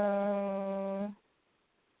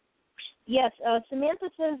 Yes, Samantha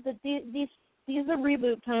says that these are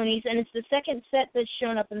Reboot Ponies, and it's the second set that's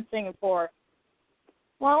shown up in Singapore.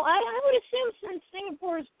 Well, I would assume since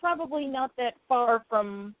Singapore is probably not that far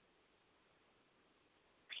from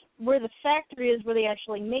where the factory is where they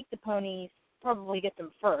actually make the ponies, probably get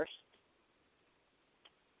them first.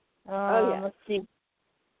 Let's see. It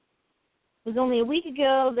was only a week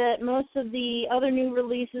ago that most of the other new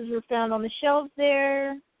releases were found on the shelves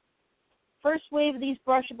there. First wave of these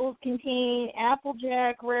brushables contain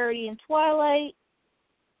Applejack, Rarity, and Twilight.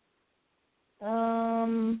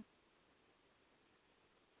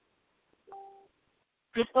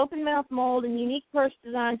 With open mouth mold and unique purse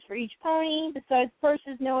designs for each pony. Besides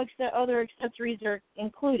purses, no other accessories are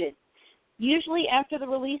included. Usually after the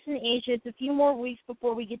release in Asia, it's a few more weeks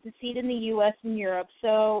before we get to see it in the U.S. and Europe.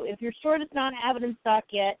 So if your store does not have it in stock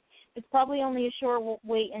yet, it's probably only a short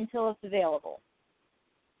wait until it's available.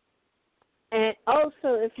 And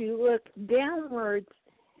also, if you look downwards,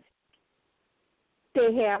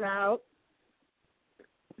 they have out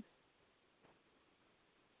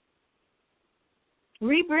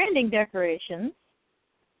rebranding decorations.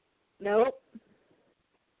 Nope.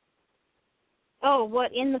 Oh,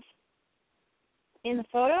 what, in the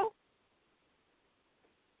photo?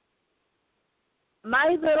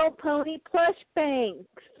 My Little Pony plush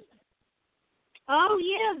banks. Oh,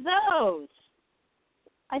 yeah, those.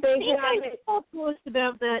 I think I saw a post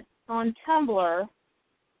about that on Tumblr.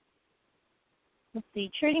 Let's see,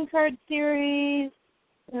 trading card series.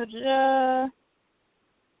 Christmas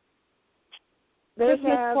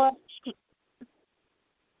plush.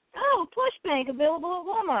 Oh, plush bank available at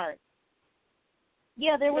Walmart.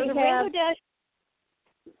 Yeah, there was a Rainbow Dash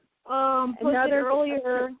posted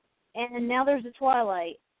earlier, and now there's a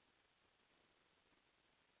Twilight.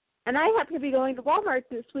 And I happen to be going to Walmart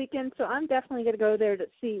this weekend, so I'm definitely going to go there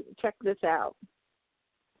to check this out.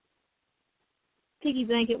 Piggy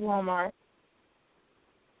bank at Walmart.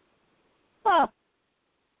 Huh.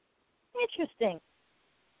 Interesting.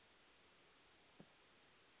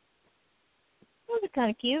 Those are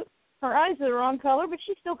kind of cute. Her eyes are the wrong color, but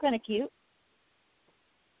she's still kind of cute.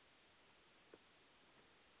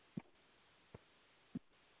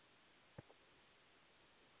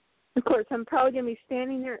 Of course, I'm probably going to be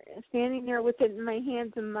standing there with it in my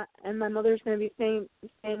hands, and my mother's going to be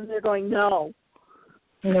standing there going, no.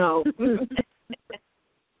 No.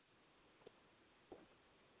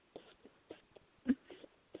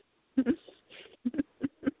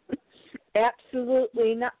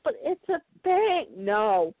 Absolutely not. But it's a bank.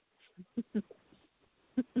 No.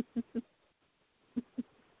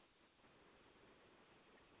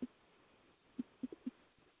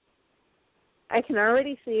 I can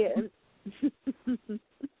already see it.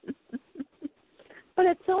 But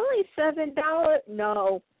it's only $7.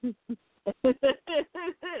 No.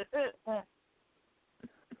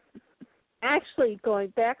 Actually, going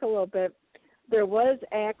back a little bit, there was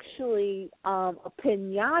actually a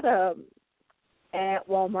piñata at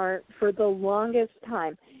Walmart for the longest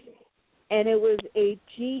time, and it was a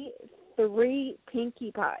G3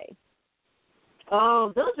 Pinkie Pie.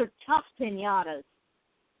 Oh, those are tough piñatas.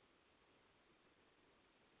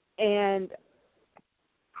 And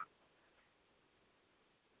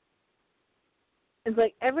it's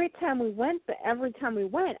like every time we went,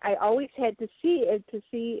 I always had to see it to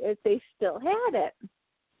see if they still had it.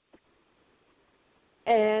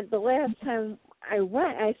 And the last time I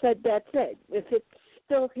went, I said, that's it. If it's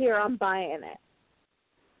still here, I'm buying it.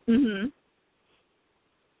 Mm-hmm.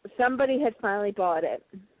 Somebody had finally bought it.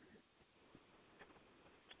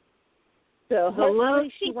 So the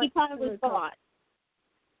Pinkie Pie was bought.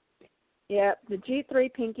 Yeah, the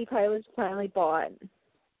G3 Pinkie Pie was finally bought.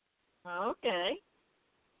 Okay.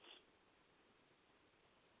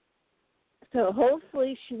 So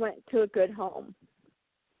hopefully she went to a good home.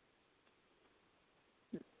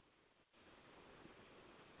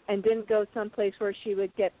 And didn't go someplace where she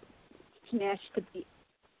would get smashed to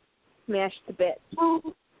bits. Well,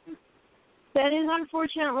 that is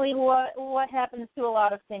unfortunately what happens to a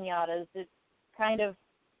lot of piñatas. It's kind of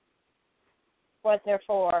what they're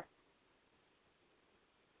for.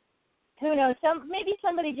 Who knows? Maybe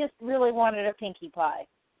somebody just really wanted a Pinkie Pie.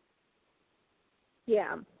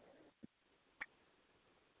 Yeah.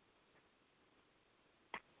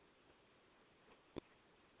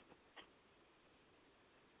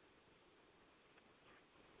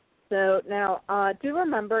 So now, do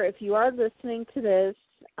remember, if you are listening to this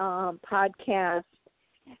podcast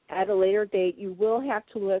at a later date, you will have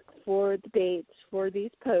to look for the dates for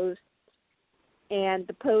these posts. And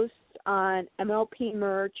the posts on MLP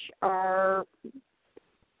merch are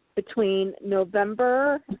between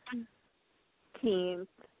November 10th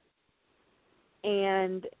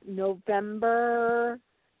and November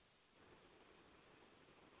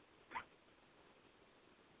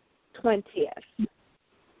 20th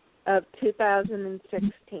of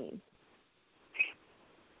 2016.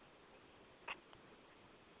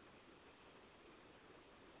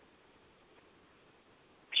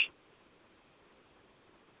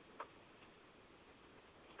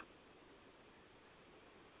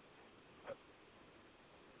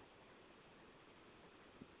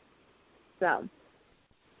 So,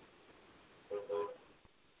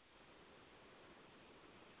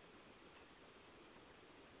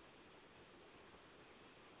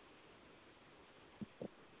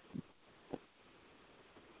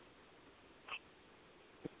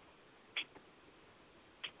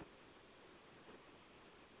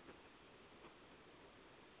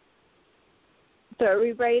 are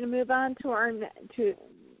we ready to move on to our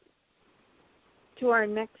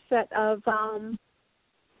next set of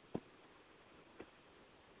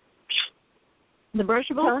the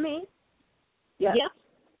brushable pony? Yes. Yep.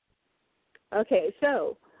 Okay,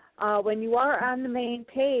 so when you are on the main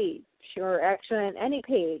page, or actually on any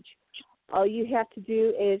page, all you have to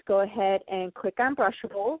do is go ahead and click on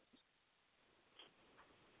brushables.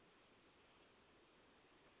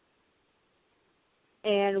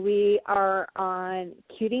 And we are on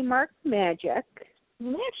Cutie Mark Magic.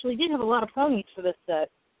 We actually did have a lot of ponies for this set.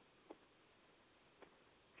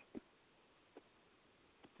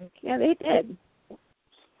 Okay. Yeah, they did.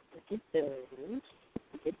 Did those.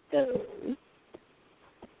 Did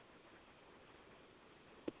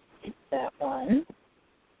that one.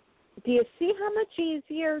 Do you see how much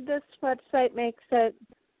easier this website makes it?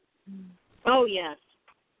 Oh, yes.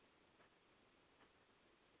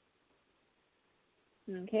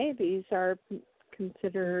 Okay, these are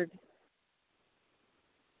considered.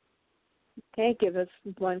 Okay, give us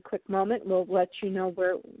one quick moment. We'll let you know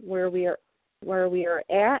where we are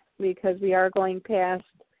at, because we are going past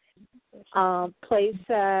play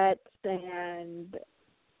sets and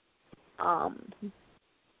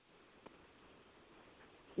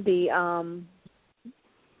the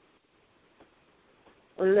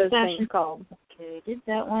what are those things called? Okay, did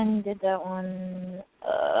that one.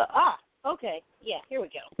 Okay. Yeah, here we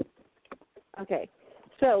go. Okay.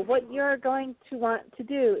 So what you're going to want to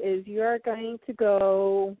do is you're going to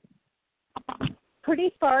go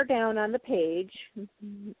pretty far down on the page.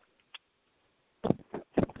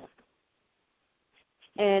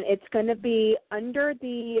 And it's going to be under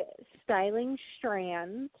the styling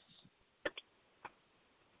strands,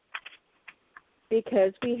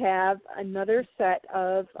 because we have another set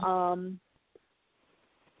of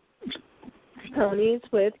ponies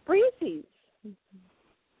with breezies.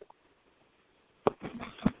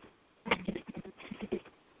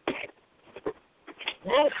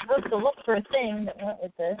 I was supposed to look for a thing that went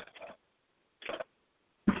with this.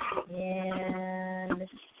 And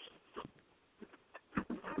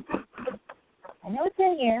I know it's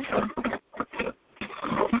in here.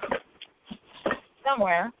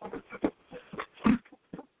 Somewhere.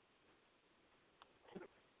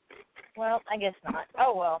 Well, I guess not.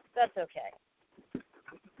 Oh, well, that's okay.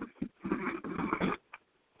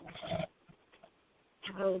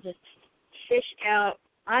 I'll just fish out.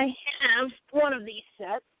 I have one of these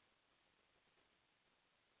sets.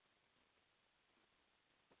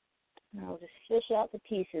 I'll just fish out the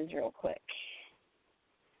pieces real quick.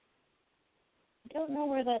 I don't know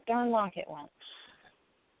where that darn locket went.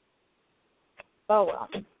 Oh, well.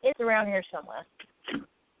 It's around here somewhere.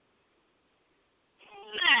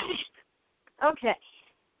 Okay.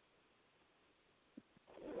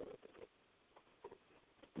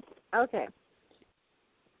 Okay.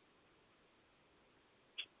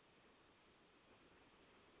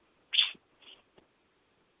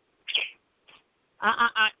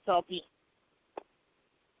 Salty.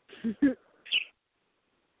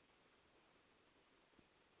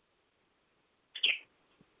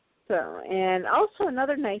 So, and also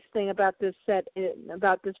another nice thing about this set,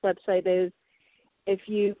 about this website, is if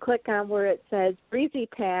you click on where it says Breezy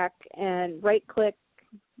Pack and right-click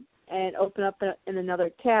and open up in another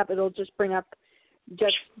tab, it'll just bring up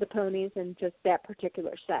just the ponies and just that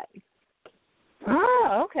particular set.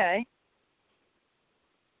 Oh, okay.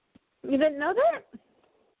 You didn't know that?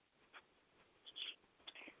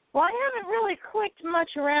 Well, I haven't really clicked much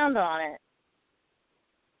around on it.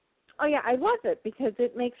 Oh, yeah, I love it because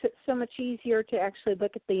it makes it so much easier to actually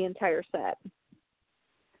look at the entire set.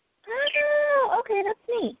 Oh, okay, that's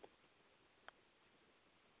neat.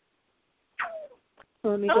 So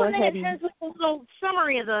let me go ahead and it has a little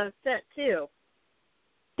summary of the set, too.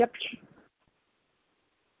 Yep.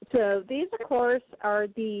 So these, of course, are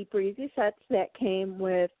the Breezy sets that came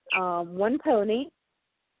with one pony,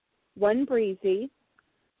 one Breezy,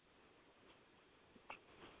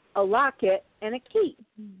 a locket, and a key.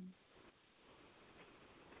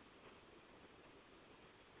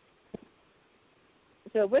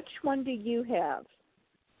 So which one do you have?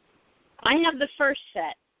 I have the first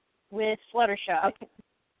set with Fluttershy. Okay.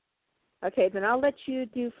 Okay, then I'll let you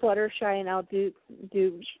do Fluttershy, and I'll do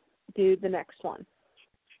the next one.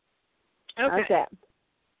 Okay. How's that?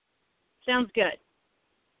 Sounds good.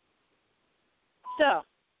 So,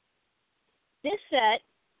 this set,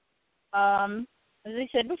 as I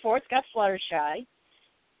said before, it's got Fluttershy.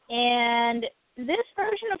 And this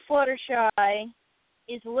version of Fluttershy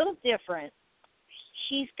is a little different.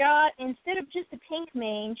 She's got, instead of just a pink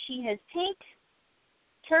mane, she has pink,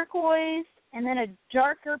 turquoise, and then a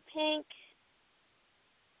darker pink.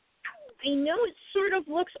 I know it sort of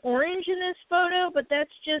looks orange in this photo, but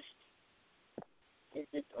that's just, is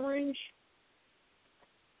this orange?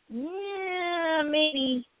 Yeah,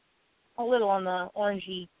 maybe a little on the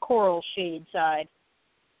orangey coral shade side.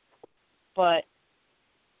 But,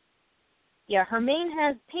 yeah, her mane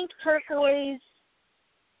has pink turquoise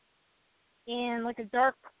and like a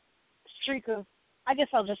dark streak of, I guess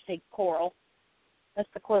I'll just say coral. That's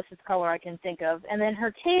the closest color I can think of. And then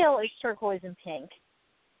her tail is turquoise and pink.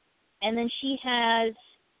 And then she has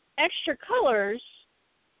extra colors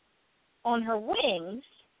on her wings.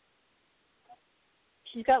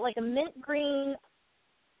 She's got like a mint green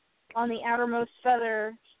on the outermost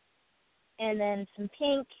feather, and then some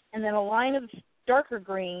pink, and then a line of darker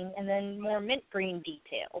green, and then more mint green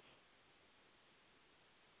details.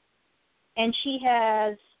 And she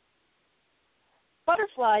has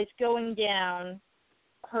butterflies going down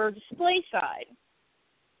her display side,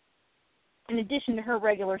 in addition to her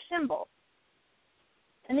regular symbol.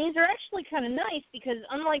 And these are actually kind of nice because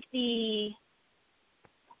unlike the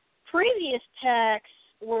previous packs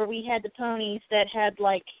where we had the ponies that had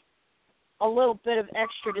like a little bit of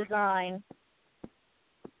extra design,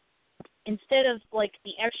 instead of like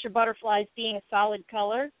the extra butterflies being a solid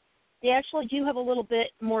color, they actually do have a little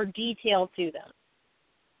bit more detail to them.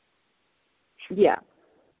 Yeah.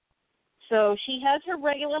 So she has her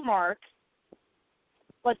regular mark,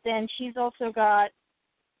 but then she's also got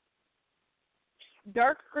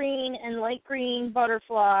dark green and light green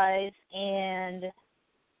butterflies and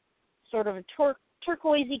sort of a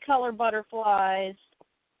turquoisey color butterflies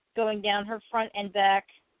going down her front and back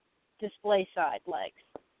display side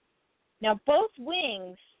legs. Now both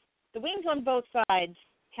wings, the wings on both sides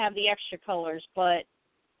have the extra colors, but,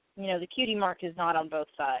 you know, the cutie mark is not on both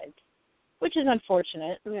sides, which is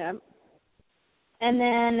unfortunate. Yeah. And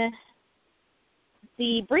then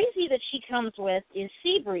the Breezy that she comes with is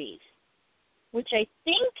Sea Breeze, which I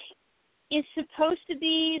think is supposed to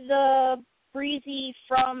be the Breezy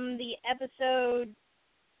from the episode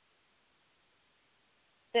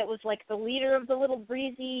that was like the leader of the little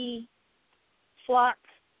Breezy flock,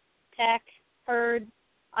 pack, herd.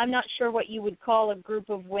 I'm not sure what you would call a group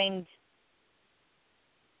of winged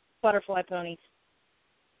butterfly ponies.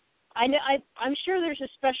 I'm sure there's a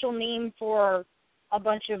special name for a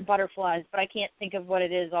bunch of butterflies, but I can't think of what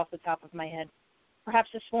it is off the top of my head. Perhaps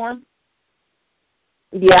a swarm?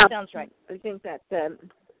 Yeah. That sounds right. I think that's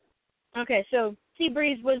Okay, so Sea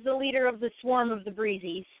Breeze was the leader of the swarm of the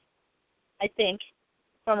Breezies, I think,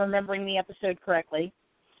 if I'm remembering the episode correctly.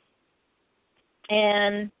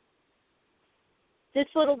 And this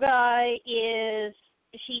little guy he's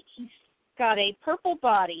got a purple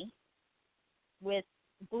body with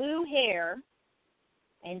blue hair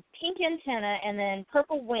and pink antenna and then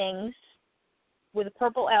purple wings with a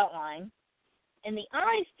purple outline. And the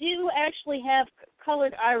eyes do actually have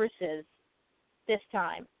colored irises this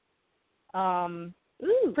time.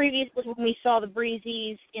 Previously, when we saw the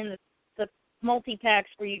Breezies in the multi-packs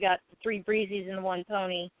where you got the 3 Breezies in the one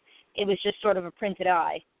pony, it was just sort of a printed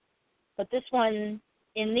eye. But this one,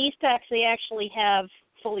 in these packs, they actually have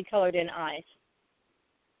fully colored in eyes.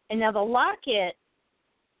 And now the locket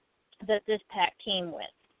that this pack came with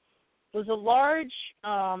was a large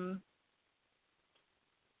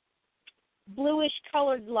bluish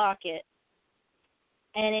colored locket,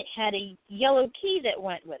 and it had a yellow key that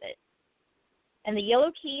went with it. And the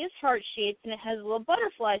yellow key is heart-shaped, and it has a little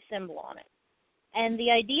butterfly symbol on it. And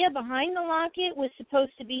the idea behind the locket was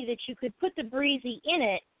supposed to be that you could put the Breezy in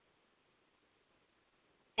it,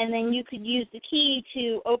 and then you could use the key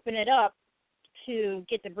to open it up to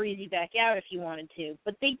get the Breezy back out if you wanted to.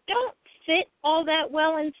 But they don't fit all that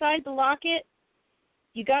well inside the locket.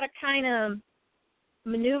 You got to kind of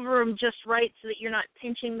maneuver them just right so that you're not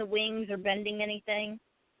pinching the wings or bending anything.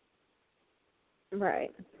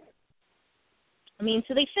 right. I mean,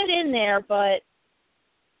 so they fit in there, but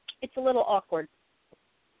it's a little awkward.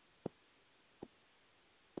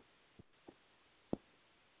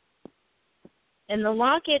 And the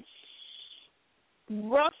locket's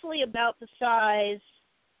roughly about the size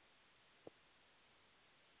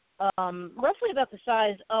roughly about the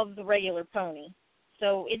size of the regular pony.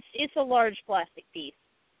 So it's a large plastic piece.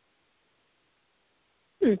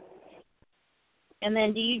 And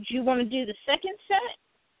then do you want to do the second set?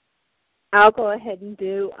 I'll go ahead and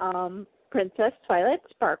do Princess Twilight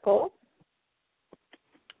Sparkle,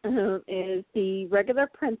 who is the regular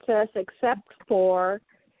princess, except for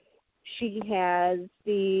she has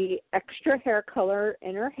the extra hair color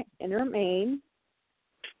in her mane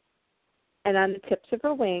and on the tips of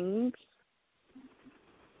her wings,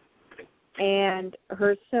 and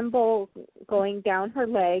her symbol going down her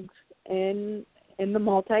legs in the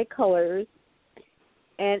multicolors.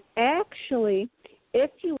 And actually, if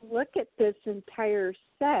you look at this entire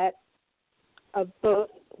set of both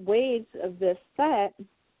waves of this set,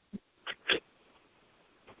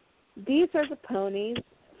 these are the ponies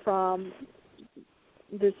from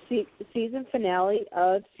the season finale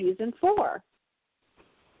of season 4.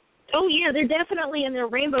 Oh yeah, they're definitely in their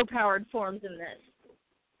rainbow-powered forms in this.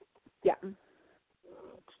 Yeah.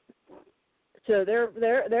 So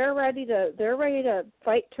they're ready to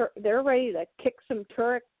fight. They're ready to kick some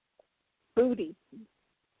Turek booty.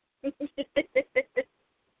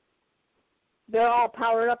 They're all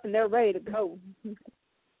powered up and they're ready to go.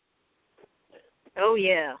 Oh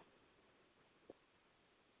yeah.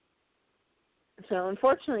 So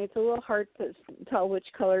unfortunately, it's a little hard to tell which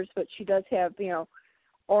colors, but she does have,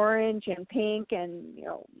 orange and pink and,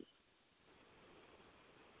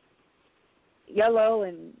 yellow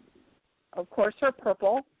and, of course, her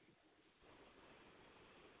purple.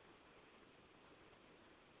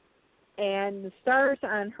 And the stars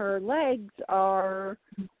on her legs are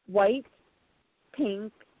white,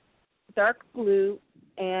 pink, dark blue,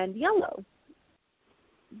 and yellow.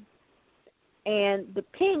 And the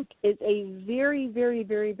pink is a very, very,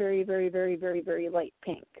 very, very, very, very, very, very light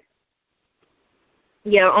pink.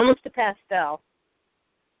 Yeah, almost a pastel.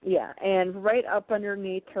 Yeah, and right up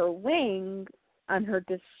underneath her wing, on her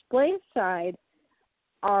display side,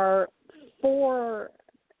 are 4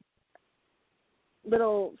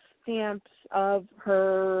 little stamps of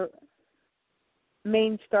her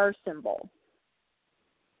main star symbol.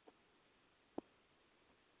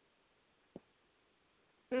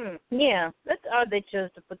 Yeah, that's odd they chose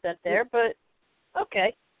to put that there, but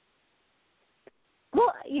okay.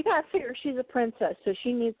 Well, you gotta figure she's a princess, so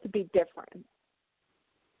she needs to be different.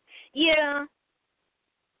 Yeah.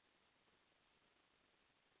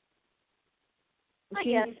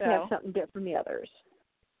 She needs to have something different from the others.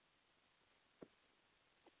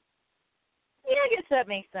 Yeah, I guess that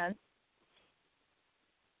makes sense.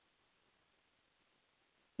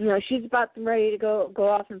 She's about ready to go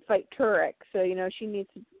off and fight Turek, so she needs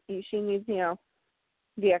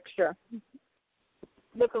the extra.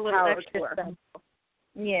 Look a little power extra to her. special.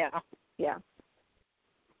 Yeah. Yeah.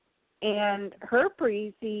 And her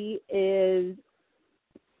breezy is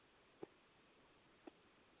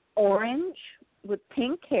orange with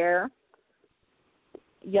pink hair,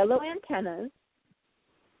 yellow antennas,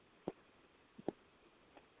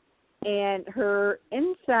 and her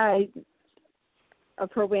inside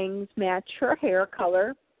of her wings match her hair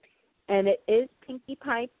color, and it is Pinkie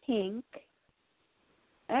Pie pink.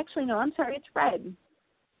 Actually, no, I'm sorry, it's red.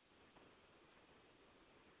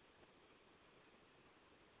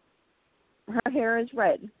 Her hair is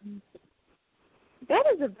red. That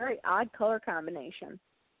is a very odd color combination.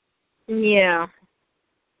 Yeah.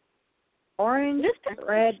 Orange, this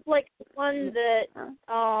red. Like the one that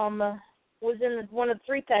was in one of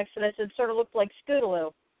the 3-packs that I said sort of looked like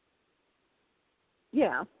Scootaloo.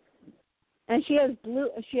 Yeah. And she has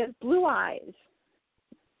blue eyes.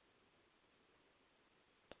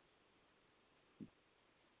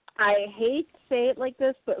 I hate to say it like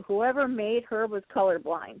this, but whoever made her was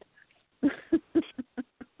colorblind.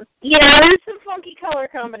 Yeah, there's some funky color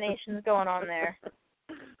combinations going on there.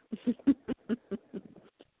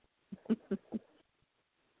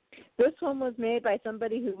 This one was made by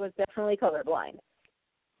somebody who was definitely colorblind.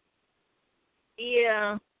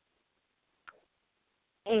 Yeah.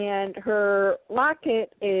 And her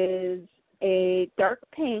locket is a dark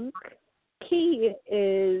pink. Key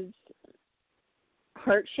is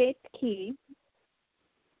heart-shaped key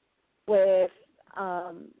with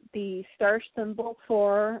the star symbol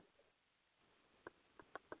for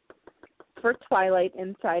Twilight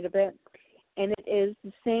inside of it, and it is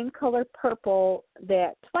the same color purple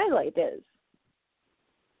that Twilight is.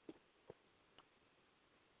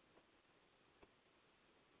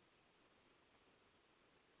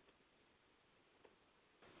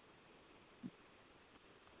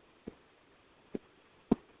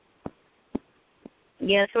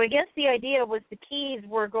 Yeah, so I guess the idea was the keys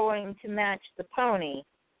were going to match the pony.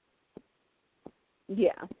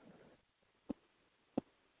 Yeah.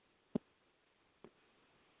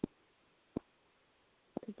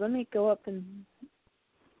 let me go up and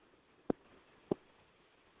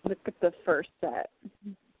look at the first set.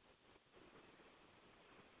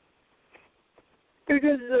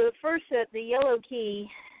 Because the first set, the yellow key,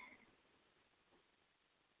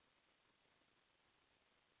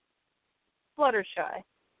 Fluttershy.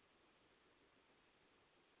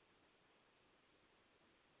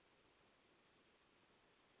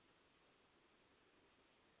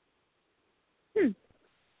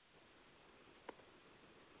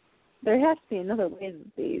 There has to be another way of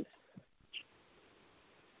these.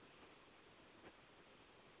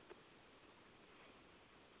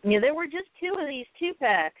 Yeah, there were just 2 of these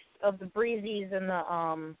 2-packs of the Breezies and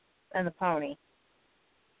the pony.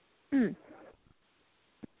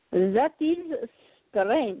 That is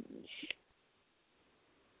strange.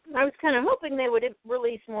 I was kind of hoping they would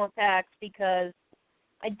release more packs because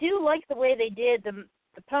I do like the way they did the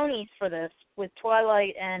ponies for this with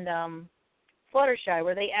Twilight and Fluttershy,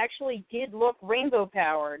 where they actually did look rainbow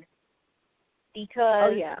powered.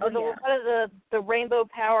 Because a lot of the Rainbow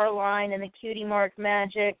Power line and the Cutie Mark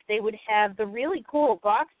Magic, they would have the really cool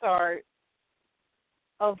box art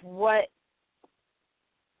of what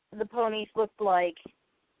the ponies looked like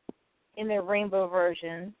in their rainbow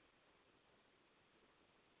version.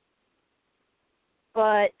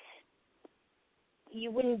 But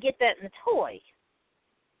you wouldn't get that in the toy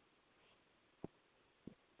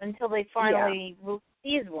until they finally released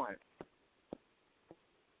these ones.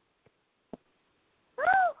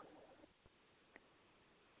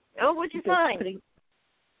 Oh, what'd you find?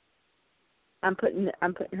 I'm putting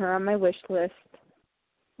her on my wish list.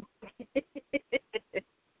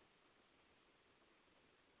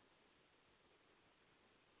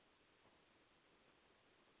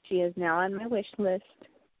 She is now on my wish list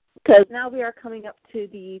because now we are coming up to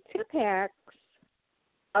the 2-packs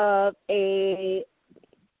of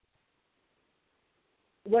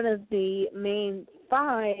one of the main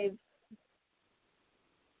 5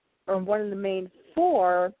 or one of the main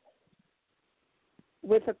 4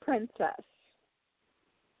 with a princess.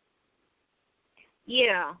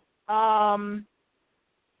 Yeah.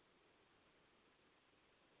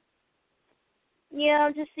 Yeah,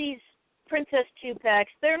 just these princess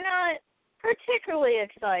 2-packs. They're not particularly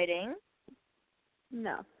exciting.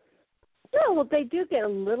 No. No, well, they do get a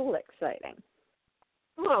little exciting.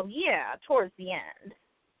 Well, yeah, towards the end.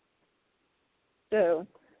 So,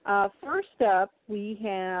 first up, we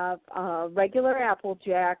have regular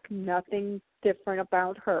Applejack, nothing different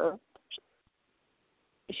about her.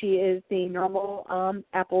 She is the normal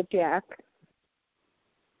Applejack.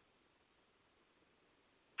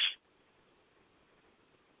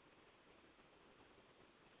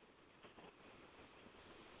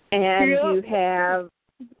 And you have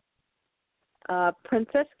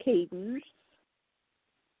Princess Cadence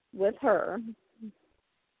with her.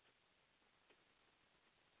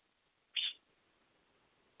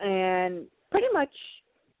 And pretty much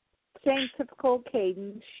same typical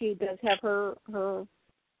Cadence. She does have her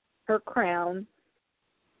crown,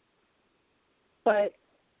 but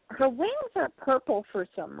her wings are purple for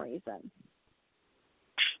some reason.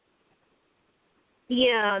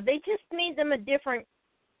 Yeah, they just made them a different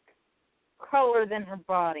color than her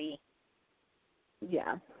body.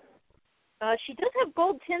 Yeah. She does have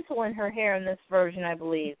gold tinsel in her hair in this version, I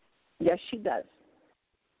believe. Yes, she does.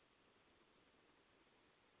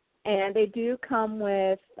 And they do come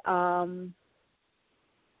with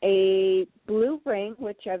a blue ring,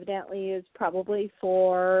 which evidently is probably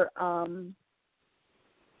for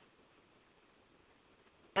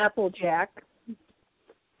Applejack,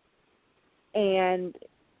 and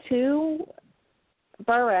 2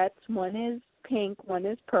 barrettes. One is pink, one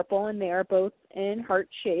is purple, and they are both in heart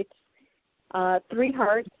shapes. 3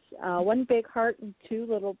 hearts, 1 big heart and 2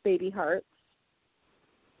 little baby hearts,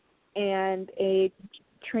 and a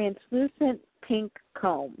translucent pink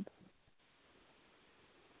comb.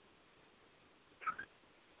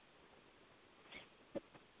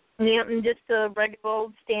 Yeah, and just a regular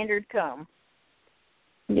old standard comb.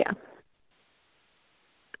 Yeah.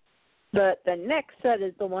 But the next set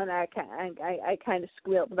is the one I kind of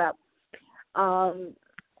squealed about.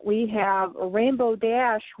 We have a Rainbow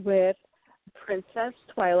Dash with Princess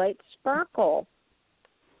Twilight Sparkle.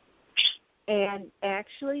 And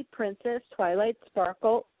actually Princess Twilight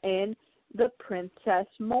Sparkle in the princess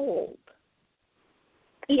mold.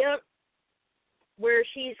 Yep. Where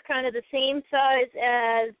she's kind of the same size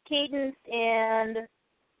as Cadence and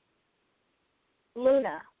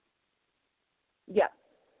Luna. Yep.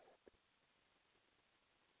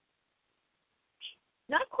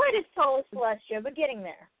 Not quite as tall as Celestia, but getting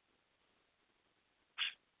there.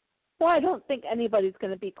 Well, I don't think anybody's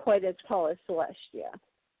going to be quite as tall as Celestia.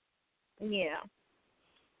 Yeah.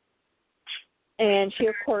 And she,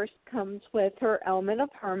 of course, comes with her element of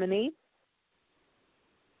harmony,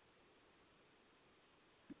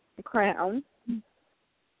 crown,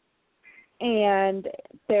 and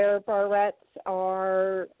their barrettes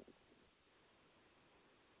are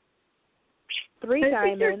 3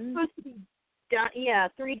 diamonds. Yeah,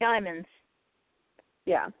 3 diamonds.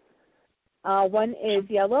 Yeah. One is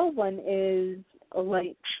yellow, one is a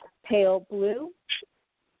light pale blue,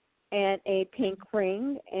 and a pink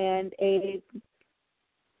ring, and a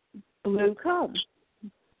blue comb.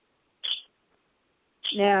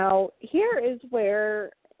 Now, here is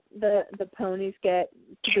where the ponies get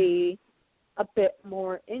to be a bit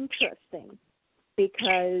more interesting,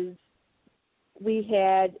 because we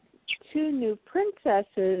had 2 new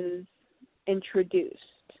princesses introduced.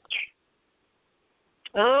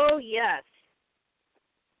 Oh, yes.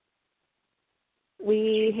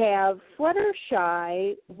 We have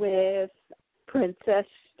Fluttershy with Princess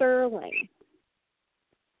Sterling.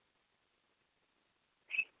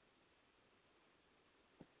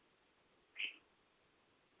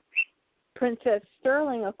 Princess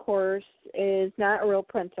Sterling, of course, is not a real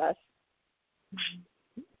princess.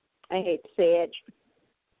 I hate to say it.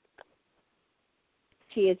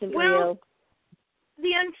 She isn't real.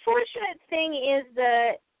 The unfortunate thing is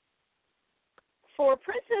that for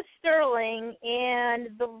Princess Sterling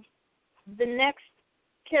and the next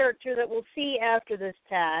character that we'll see after this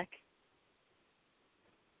pack,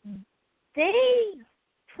 they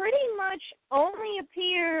pretty much only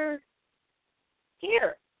appear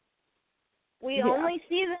here. We only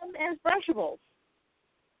see them as brushables.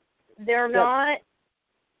 They're not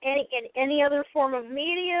in any other form of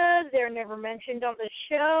media. They're never mentioned on the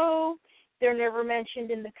show. They're never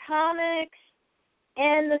mentioned in the comics.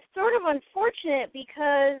 And it's sort of unfortunate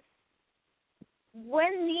because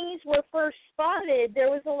when these were first spotted,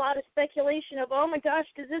 there was a lot of speculation of, oh my gosh,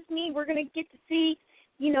 does this mean we're going to get to see,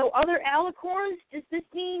 other alicorns? Does this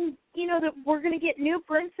mean, that we're going to get new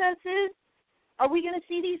princesses? Are we going to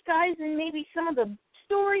see these guys in maybe some of the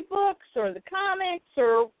storybooks or the comics,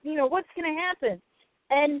 or, what's going to happen?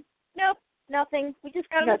 And nope, nothing. We just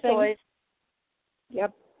got the toys.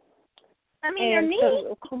 Yep. I mean, they're neat.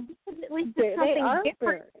 At least it's something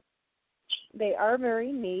different. They are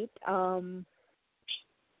very neat.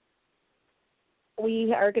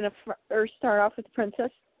 We are going to first start off with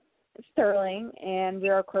Princess Sterling, and we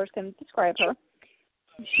are, of course, going to describe her.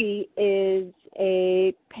 She is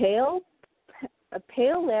a pale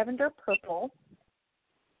lavender purple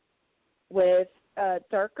with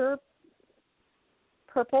darker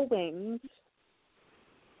purple wings.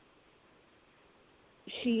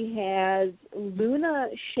 She has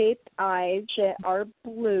Luna-shaped eyes that are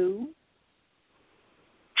blue.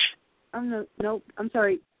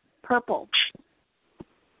 Purple.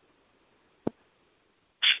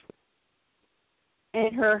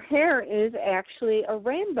 And her hair is actually a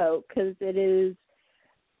rainbow because it is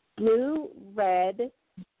blue, red,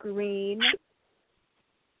 green,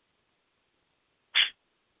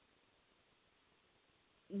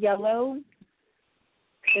 yellow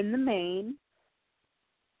in the mane.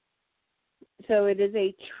 So it is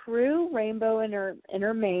a true rainbow in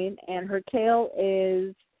her mane, and her tail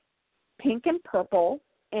is pink and purple,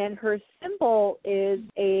 and her symbol is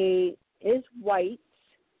white.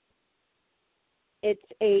 It's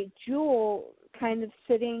a jewel kind of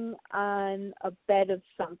sitting on a bed of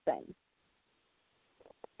something.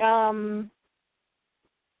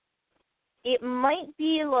 It might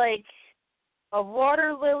be like a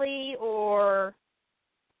water lily or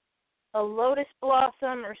a lotus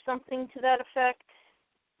blossom or something to that effect.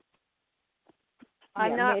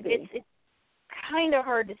 Maybe. It's kind of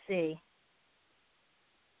hard to see.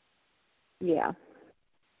 Yeah.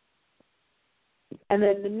 And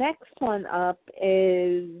then the next one up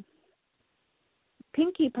is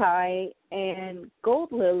Pinkie Pie and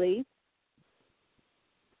Gold Lily.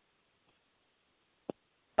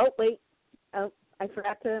 Oh, wait. Oh, I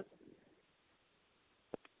forgot to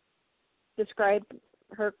describe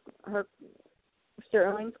her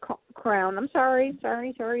Sterling's crown. I'm sorry,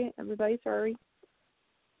 everybody, sorry.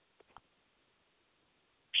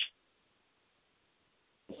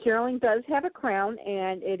 Sterling does have a crown,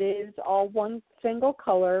 and it is all one single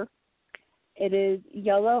color. It is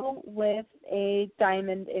yellow with a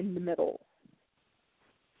diamond in the middle.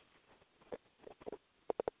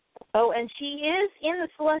 Oh, and she is in the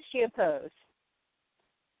Celestia pose.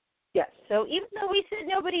 Yes. So even though we said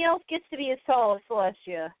nobody else gets to be as tall as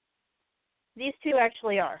Celestia, these two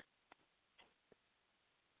actually are.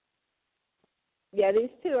 Yeah, these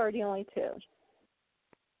two are the only two.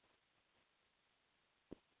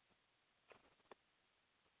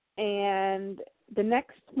 And the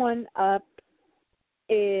next one up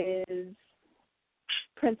is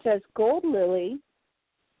Princess Gold Lily.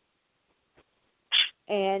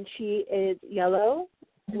 And she is yellow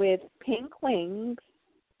with pink wings.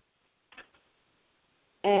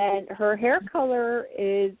 And her hair color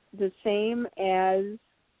is the same as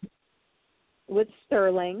with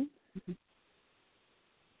Sterling.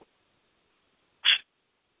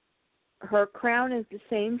 Her crown is the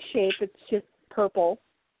same shape. It's just purple.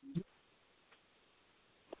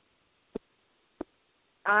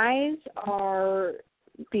 Eyes are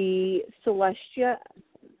the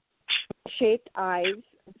Celestia-shaped eyes.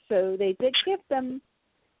 So they gave them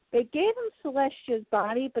Celestia's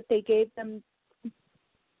body, but they gave them,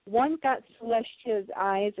 one got Celestia's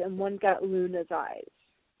eyes and one got Luna's eyes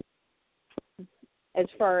as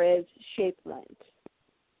far as shape went.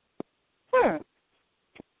 Well,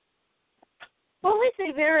 at least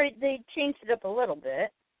they changed it up a little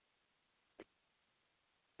bit.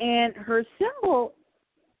 And her symbol,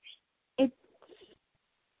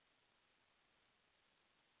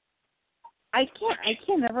 I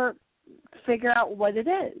can't ever figure out what it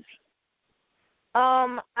is.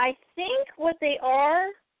 I think what they are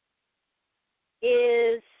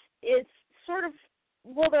is it's sort of,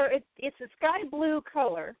 it's a sky blue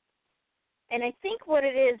color, and I think what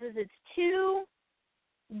it is it's two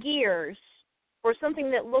gears, or something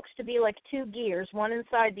that looks to be like two gears, one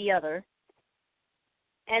inside the other,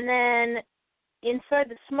 and then inside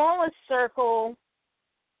the smallest circle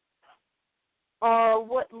are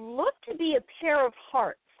what look to be a pair of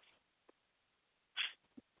hearts.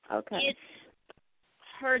 Okay. It's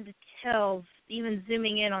hard to tell, even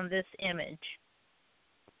zooming in on this image.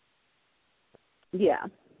 Yeah.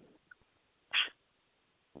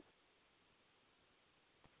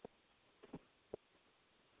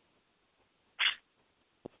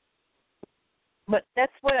 But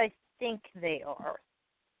that's what I think they are.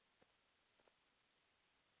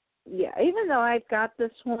 Yeah, even though I've got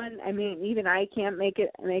this one, I mean, even I can't make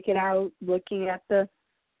it out looking at the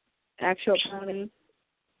actual pony.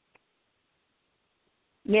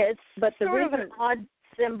 Yeah, it's but sort of an odd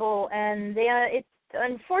symbol, and it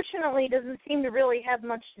unfortunately doesn't seem to really have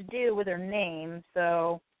much to do with her name,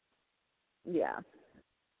 so... Yeah.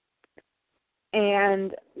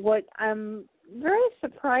 And what I'm very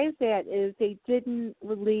surprised at is they didn't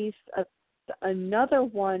release another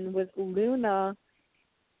one with Luna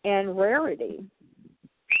and Rarity.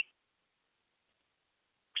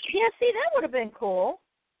 Yeah, see, that would have been cool.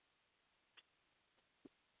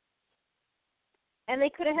 And they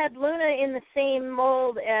could have had Luna in the same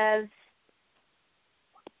mold as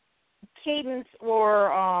Cadence or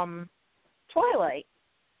Twilight.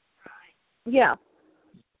 Yeah.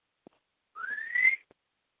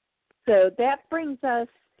 So that brings us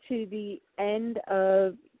to the end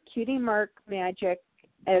of Cutie Mark Magic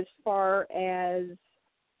as far as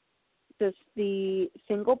just the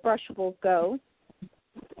single brushables go.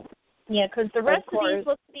 Yeah, because the rest of these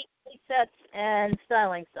look to be sets and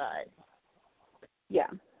styling size. Yeah.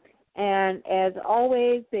 And as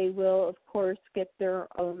always, they will, of course, get their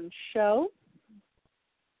own show.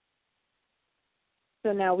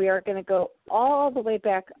 So now we are going to go all the way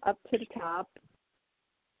back up to the top.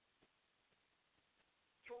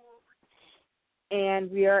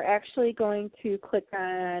 And we are actually going to click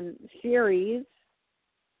on Series,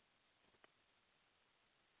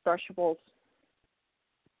 Brushables.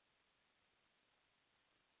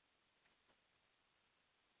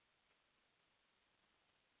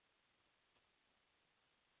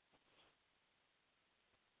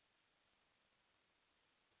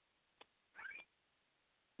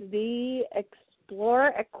 The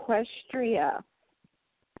Explore Equestria.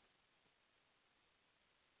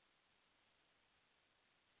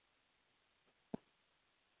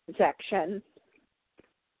 Section.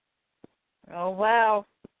 Oh, wow.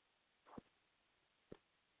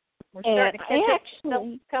 We're starting to catch stuff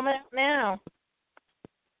coming out now.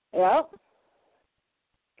 Yep.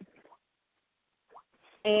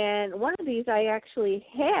 And one of these I actually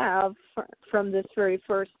have from this very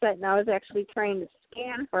first set, and I was actually trying to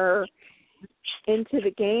scan her into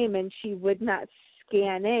the game, and she would not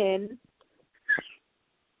scan in.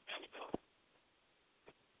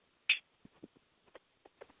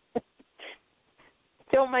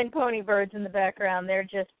 Don't mind pony birds in the background. They're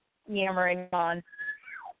just yammering on.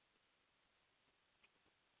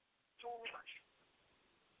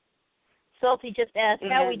 Salty just asked,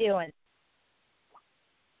 how we doing?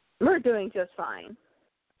 We're doing just fine.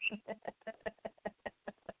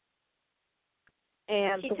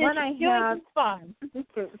 And the one I have... fine.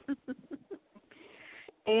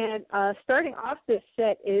 And starting off this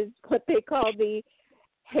set is what they call the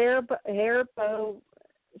hair bow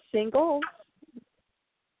singles.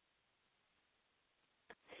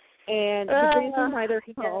 And the reason why they're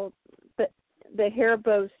called the hair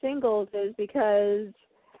bow singles is because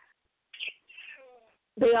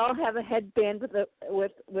they all have a headband with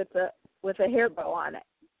a hair bow on it.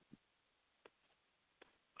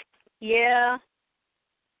 Yeah.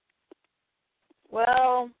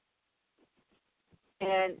 Well,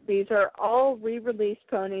 and these are all re-released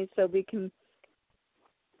ponies, so we can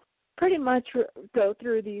pretty much go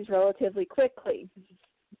through these relatively quickly.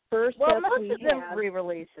 First up, most of them are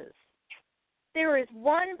re-releases. There is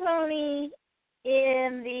one pony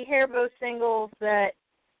in the Hairbow singles that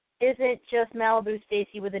isn't just Malibu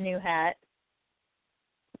Stacy with a new hat.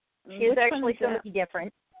 She's actually somebody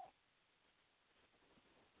different.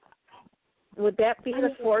 Would that be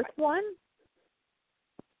the fourth one?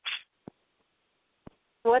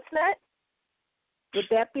 What's that? Would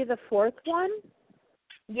that be the fourth one?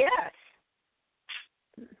 Yes.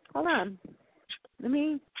 Hold on. Let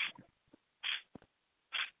me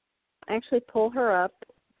actually pull her up.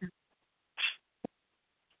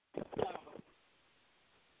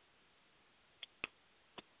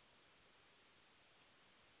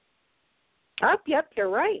 Yep, you're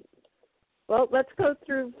right. Well, let's go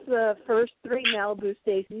through the first three Malibu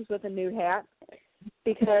Stacys with a new hat,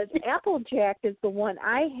 because Applejack is the one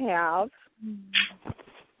I have,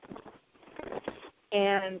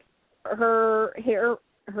 and her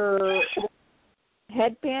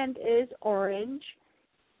headband is orange,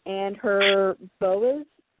 and her bow is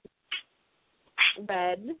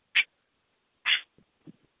red.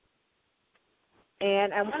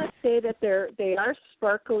 And I want to say that they are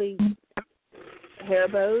sparkly hair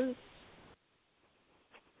bows,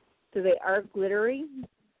 so they are glittery.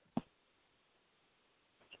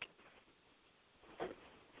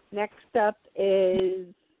 Next up is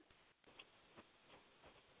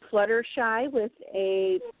Fluttershy with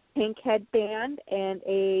a pink headband and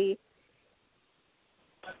a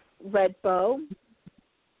red bow.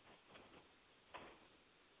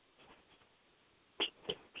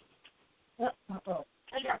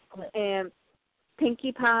 And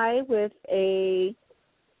Pinkie Pie with a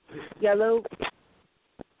yellow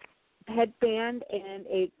headband and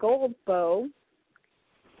a gold bow.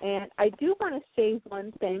 And I do want to say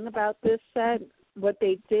one thing about this set. What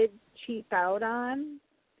they did cheap out on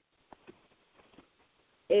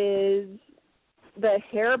is the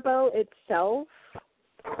hair bow itself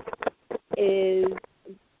is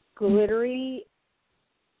glittery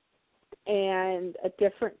and a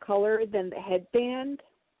different color than the headband.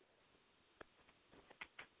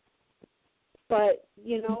 But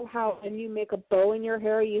you know how when you make a bow in your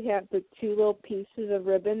hair, you have the two little pieces of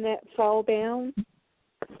ribbon that fall down?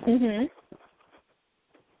 Mhm.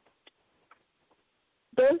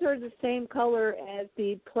 Those are the same color as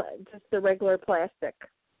just the regular plastic.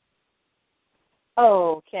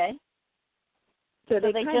 Oh, okay. So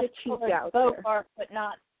they kind of just cheaped out bow there. part, but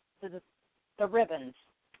not the ribbons.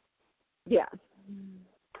 Yeah.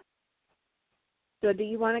 So do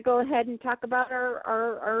you want to go ahead and talk about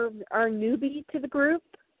our newbie to the group?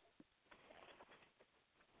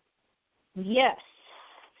 Yes.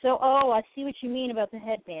 So, I see what you mean about the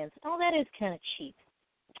headbands. Oh, that is kind of cheap.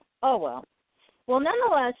 Oh, well. Well,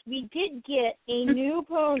 nonetheless, we did get a new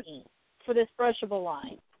pony for this brushable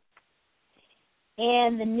line.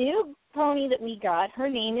 And the new pony that we got, her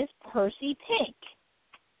name is Percy Pink.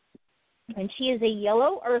 And she is a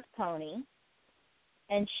yellow earth pony.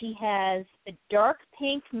 And she has a dark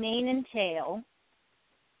pink mane and tail.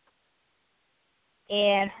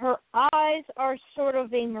 And her eyes are sort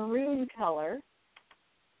of a maroon color.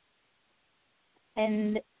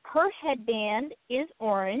 And her headband is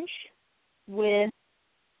orange with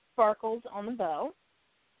sparkles on the bow.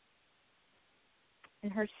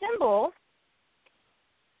 And her symbol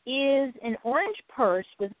is an orange purse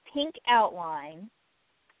with pink outline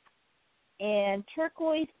and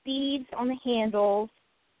turquoise beads on the handles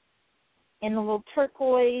and a little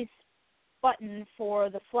turquoise button for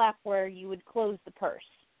the flap where you would close the purse.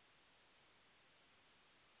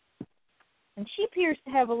 And she appears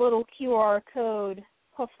to have a little QR code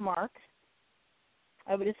hoof mark,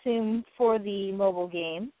 I would assume, for the mobile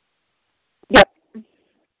game. Yep.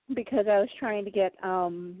 Because I was trying to get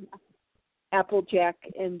Applejack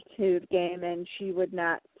into the game, and she would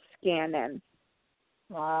not scan in.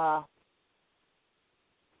 Ah.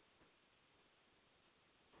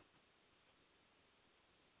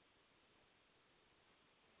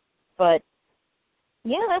 But,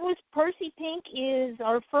 yeah, that was Percy Pink is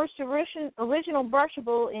our first original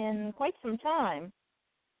brushable in quite some time.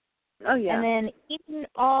 Oh, yeah. And then even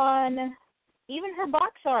her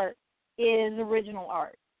box art is original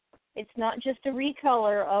art. It's not just a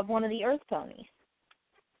recolor of one of the Earth ponies.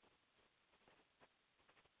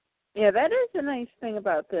 Yeah, that is the nice thing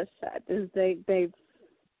about this set, is they've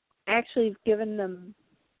actually given them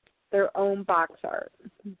their own box art.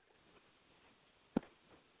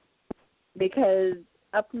 Because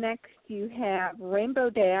up next you have Rainbow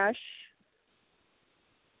Dash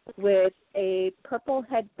with a purple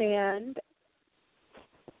headband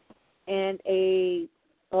and a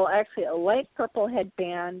light purple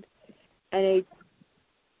headband and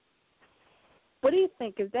what do you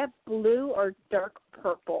think? Is that blue or dark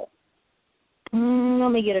purple? Let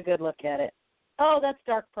me get a good look at it. Oh, that's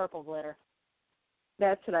dark purple glitter.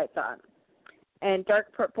 That's what I thought. And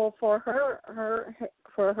dark purple for her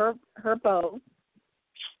bow.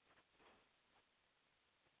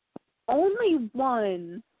 Only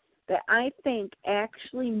one that I think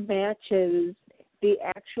actually matches the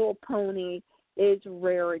actual pony is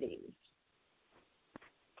Rarities.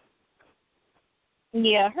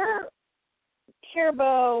 Yeah, her hair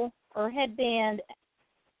bow or headband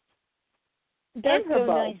does go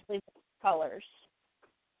nicely with colors.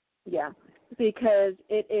 Yeah, because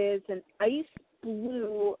it is an ice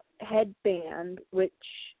blue headband which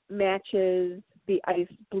matches the ice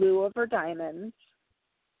blue of her diamonds.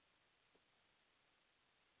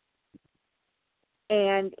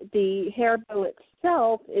 And the hair bow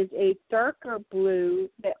itself is a darker blue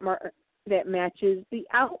that matches the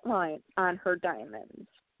outline on her diamonds.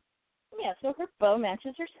 Yeah, so her bow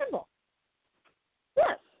matches her symbol.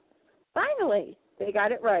 Yes, finally, they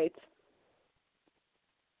got it right.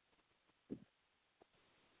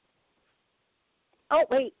 Oh,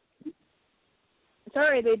 wait.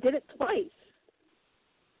 Sorry, they did it twice.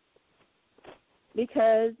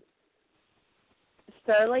 Because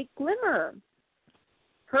Starlight Glimmer,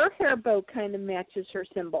 her hair bow kind of matches her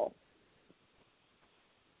symbol.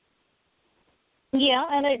 Yeah,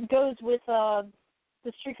 and it goes with the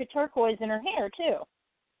streak of turquoise in her hair, too.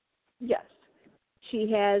 Yes. She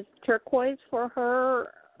has turquoise for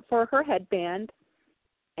her headband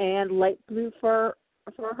and light blue for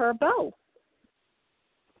her bow.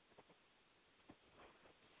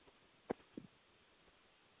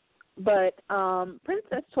 But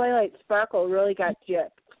Princess Twilight Sparkle really got gypped.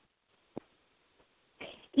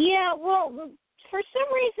 Yeah, well, for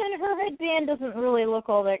some reason her headband doesn't really look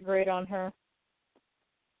all that great on her.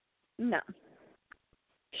 No.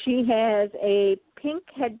 She has a pink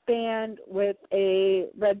headband with a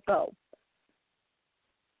red bow.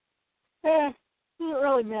 Doesn't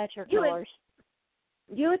really match her colors.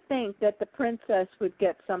 You would think that the princess would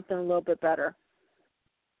get something a little bit better.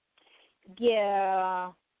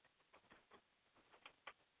 Yeah.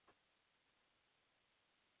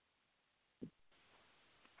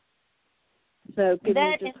 So give me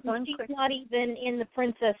That just one she's quick. not even in the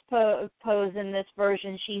princess pose in this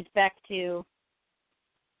version. She's back to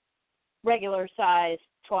regular size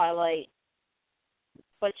Twilight,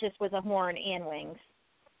 but just with a horn and wings.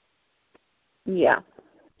 Yeah.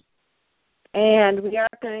 And we are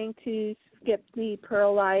going to skip the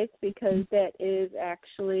Pearl Eyes because that is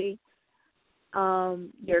actually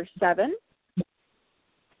year 7.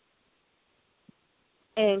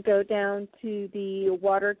 And go down to the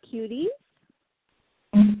Water Cuties,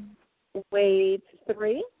 wave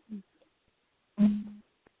 3.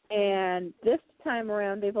 And this time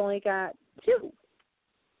around, they've only got 2.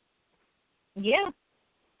 Yeah.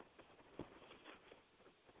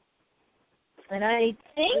 And I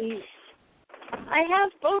think I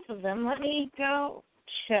have both of them. Let me go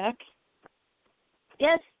check.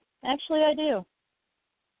 Yes, actually I do.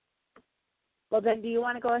 Well, then, do you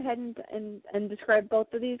want to go ahead and describe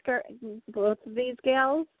both of these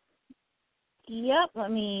gals? Yep,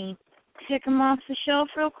 let me pick them off the shelf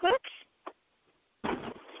real quick.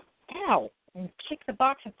 Ow, and kick the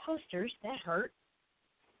box of posters. That hurt.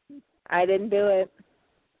 I didn't do it.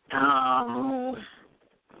 Oh,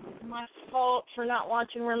 my fault for not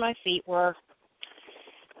watching where my feet were.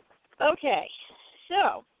 Okay,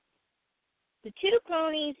 so the 2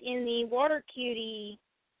 ponies in the Water Cutie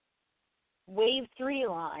Wave 3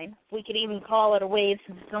 line, we could even call it a wave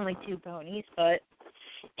since it's only 2 ponies, but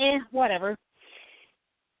whatever.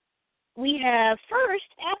 We have first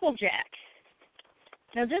Applejack.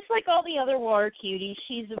 Now, just like all the other Water Cuties,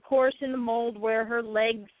 she's, of course, in the mold where her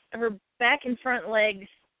back and front legs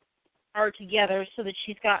are together so that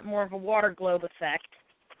she's got more of a water globe effect.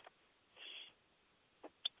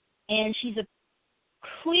 And she's a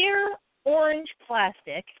clear orange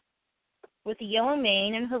plastic with a yellow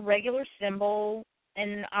mane and her regular symbol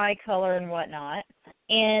and eye color and whatnot.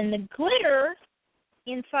 And the glitter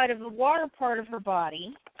inside of the water part of her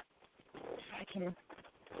body, if I can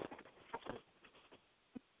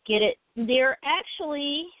get it. They're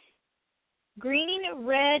actually green,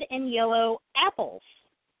 red, and yellow apples.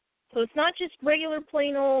 So it's not just regular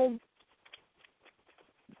plain old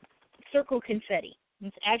circle confetti.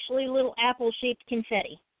 It's actually little apple-shaped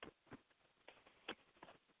confetti.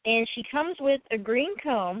 And she comes with a green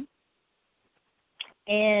comb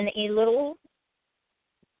and a little,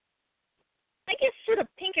 I guess, sort of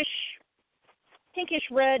pinkish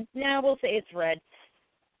red. Now we'll say it's red.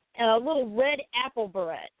 A little red apple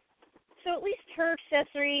barrette. So at least her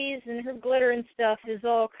accessories and her glitter and stuff is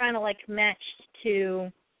all kind of like matched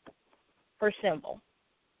to her symbol.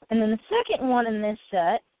 And then the second one in this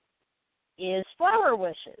set is Flower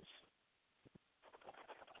Wishes,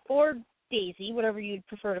 or Daisy, whatever you'd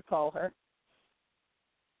prefer to call her.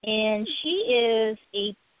 And she is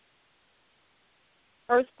a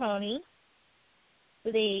earth pony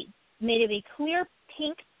made of a clear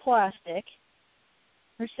pink plastic.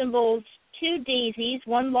 Her symbol's 2 daisies,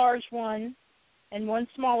 one large one and one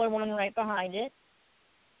smaller one right behind it.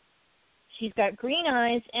 She's got green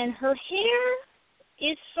eyes, and her hair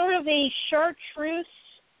is sort of a chartreuse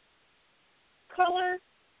color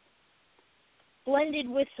blended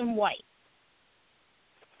with some white.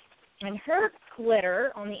 And her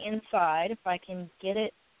glitter on the inside, if I can get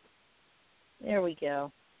it, there we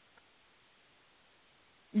go.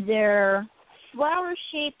 They're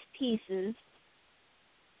flower-shaped pieces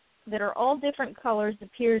that are all different colors.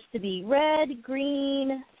 Appears to be red,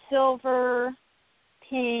 green, silver,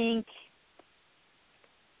 pink,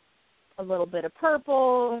 a little bit of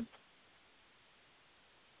purple.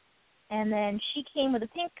 And then she came with a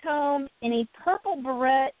pink comb and a purple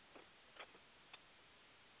barrette,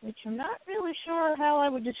 which I'm not really sure how I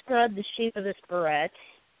would describe the shape of this barrette.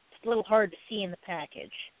 It's a little hard to see in the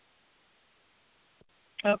package.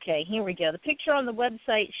 Okay, here we go. The picture on the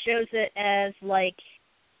website shows it as like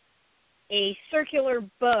a circular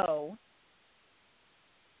bow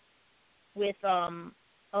with a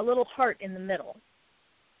little heart in the middle.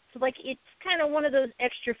 So, like, it's kind of one of those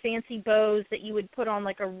extra fancy bows that you would put on,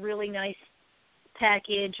 like, a really nice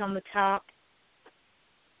package on the top.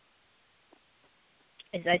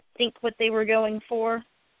 Is I think what they were going for.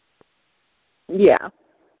 Yeah.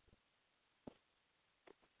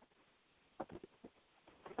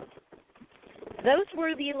 Those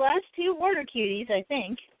were the last 2 water cuties, I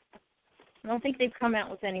think. I don't think they've come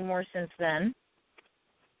out with any more since then.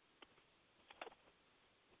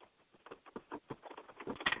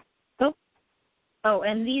 Oh,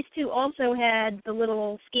 and these 2 also had the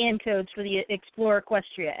little scan codes for the Explore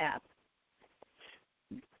Equestria app.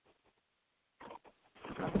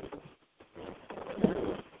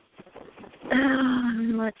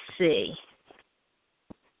 Let's see.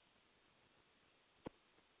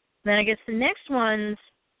 Then I guess the next ones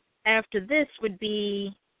after this would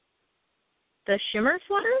be the Shimmer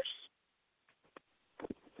Flutters?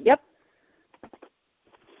 Yep.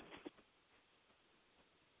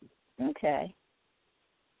 Okay.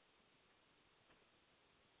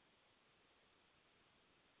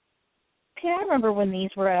 Okay, I remember when these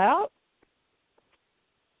were out.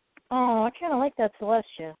 Oh, I kind of like that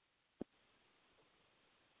Celestia.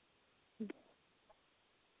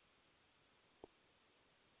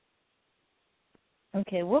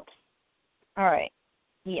 Okay, whoops. All right.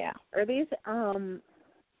 Yeah. Are these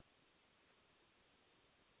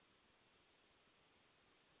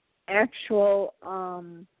actual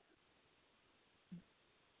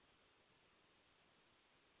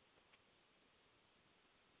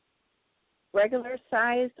regular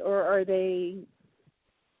sized, or are they?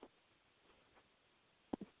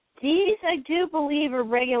 These, I do believe, are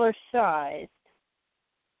regular sized.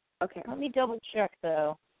 Okay. Let me double check,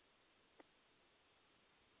 though.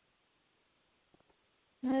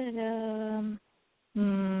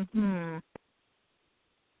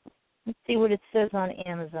 Let's see what it says on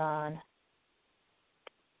Amazon.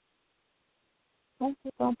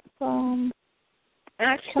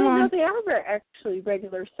 Actually, no, they are actually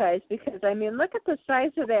regular size, because, I mean, look at the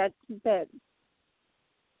size of that, because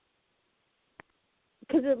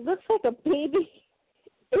it looks like a baby.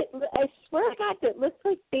 I swear to God, it looks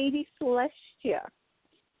like baby Celestia.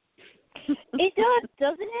 It does,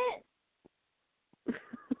 doesn't it?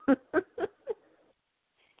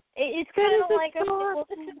 It's kind of like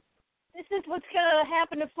this is what's going to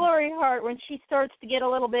happen to Flurry Heart when she starts to get a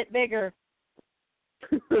little bit bigger.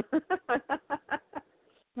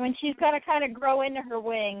 When she's got to kind of grow into her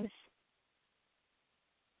wings.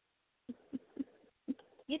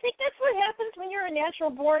 You think that's what happens when you're a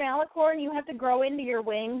natural-born alicorn? You have to grow into your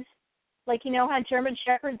wings? Like, you know how German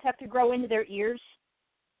Shepherds have to grow into their ears?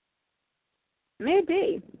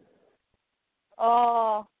 Maybe.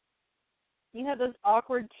 Oh, You have those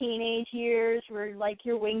awkward teenage years where, like,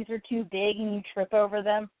 your wings are too big and you trip over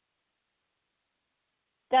them.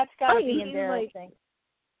 That's got to be embarrassing.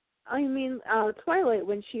 Twilight,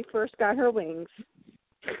 when she first got her wings.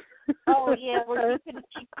 Oh, yeah, where she couldn't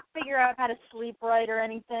figure out how to sleep right or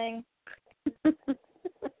anything.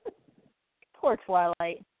 Poor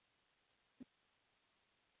Twilight.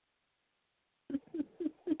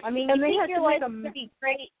 I mean, you think your life would be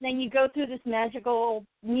great, then you go through this magical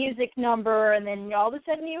music number, and then all of a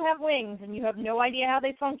sudden you have wings, and you have no idea how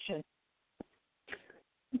they function.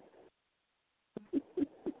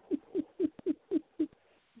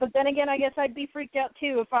 But then again, I guess I'd be freaked out,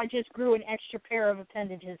 too, if I just grew an extra pair of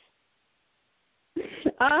appendages.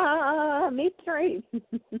 Me too.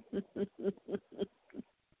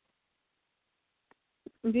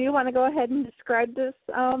 Do you want to go ahead and describe this,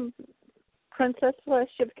 Princess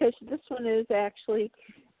Celestia, because this one is actually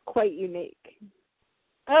quite unique.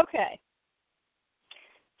 Okay.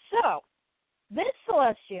 So, this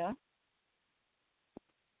Celestia,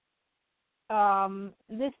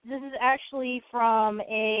 this is actually from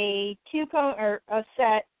a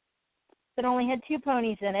set that only had 2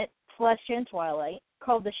 ponies in it, Celestia and Twilight,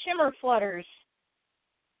 called the Shimmer Flutters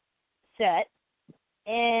set.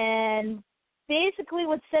 And basically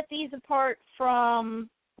what set these apart from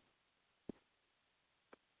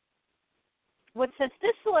what sets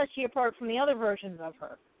this Celestia apart from the other versions of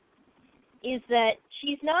her is that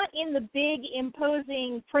she's not in the big,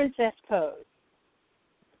 imposing princess pose.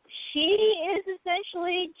 She is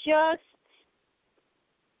essentially just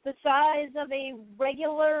the size of a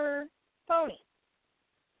regular pony.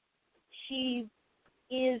 She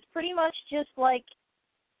is pretty much just like,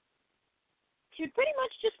 she would pretty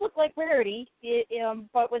much just look like Rarity,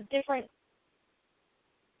 but with a different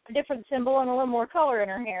symbol and a little more color in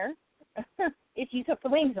her hair. If you took the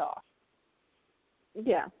wings off.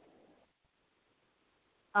 Yeah.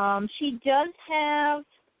 She does have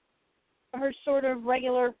her sort of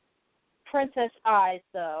regular princess eyes,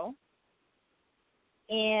 though.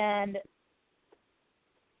 And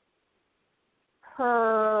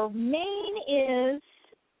her mane is,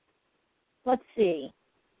 let's see.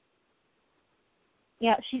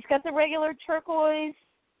 Yeah, she's got the regular turquoise,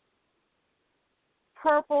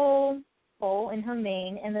 purple bowl in her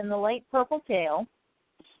mane, and then the light purple tail,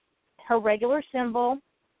 her regular symbol,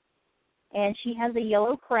 and she has a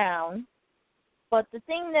yellow crown. But the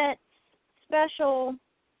thing that's special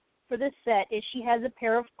for this set is she has a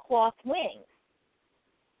pair of cloth wings.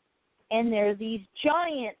 And they're these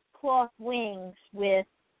giant cloth wings with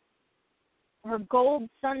her gold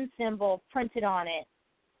sun symbol printed on it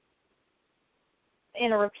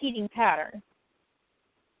in a repeating pattern.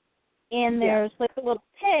 And there's like a little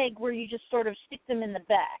peg where you just sort of stick them in the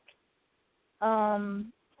back.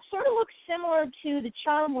 Sort of looks similar to the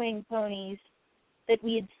Charmwing ponies that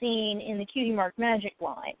we had seen in the Cutie Mark Magic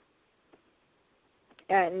line.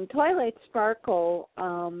 And Twilight Sparkle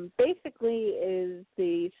basically is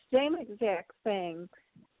the same exact thing,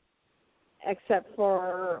 except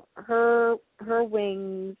for her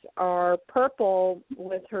wings are purple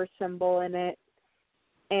with her symbol in it,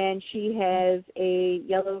 and she has a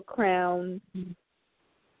yellow crown.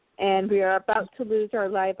 And we are about to lose our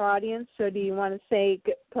live audience, so do you want to say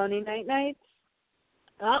Pony Night Nights?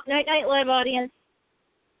 Oh, Night Night live audience.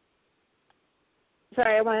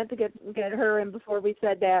 Sorry, I wanted to get her in before we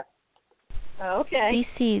said that. Okay.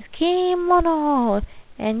 This is Kim Mono,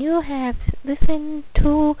 and you have listened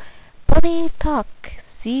to Pony Talk.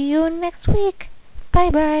 See you next week.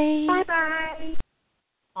 Bye-bye. Bye-bye.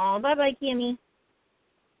 Oh, bye-bye, Kimmy.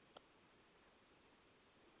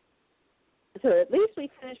 So at least we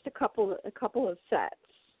finished a couple of sets.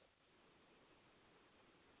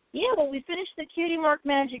 Yeah, well, we finished the Cutie Mark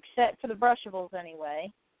Magic set for the Brushables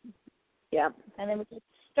anyway. Yeah. And then we get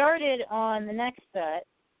started on the next set.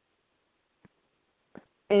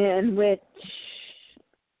 In which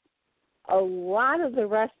a lot of the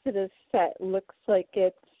rest of the set looks like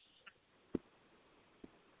it's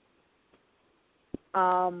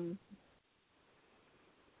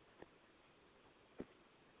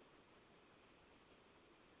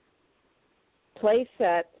play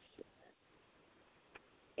sets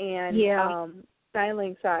and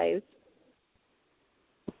styling size.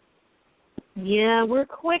 Yeah, we're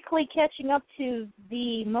quickly catching up to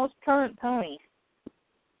the most current ponies.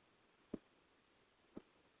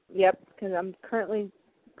 Yep, because I'm currently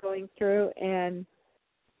going through and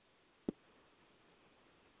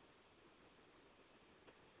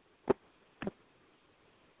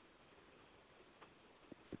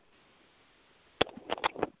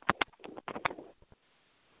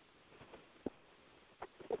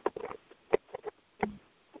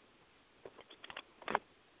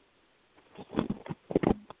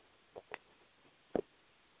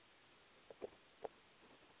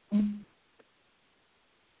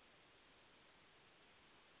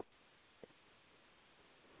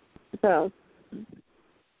So.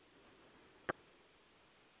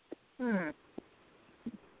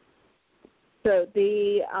 So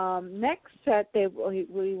the next set that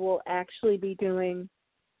we will actually be doing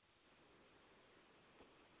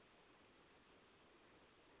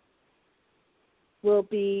will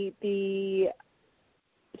be the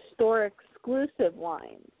store exclusive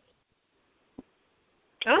lines.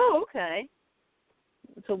 Oh, okay.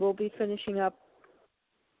 So we'll be finishing up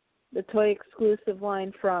the toy exclusive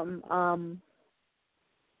line from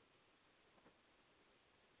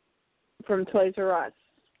Toys R Us.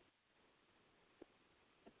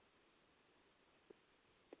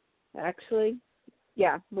 Actually,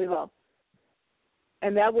 yeah, we will.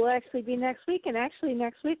 And that will actually be next week. And actually,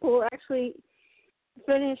 next week we'll actually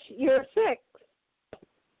finish year 6.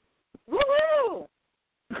 Woohoo!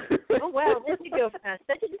 Oh, wow, this did go fast.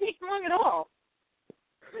 That didn't take long at all.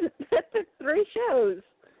 That took 3 shows.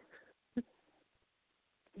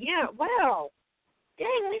 Yeah, wow.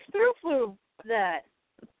 Dang, we flew that.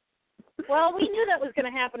 Well, we knew that was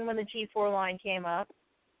going to happen when the G4 line came up.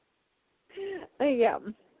 Yeah.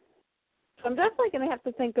 So I'm definitely going to have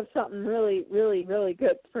to think of something really, really, really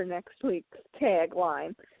good for next week's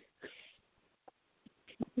tagline.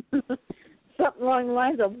 Something along the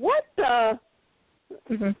lines of, what the?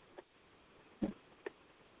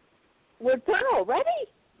 We're done already?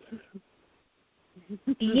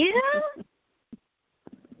 Yeah.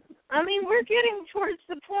 I mean, we're getting towards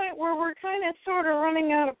the point where we're kind of sort of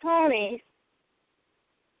running out of ponies.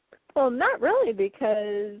 Well, not really,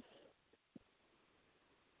 because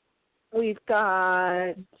we've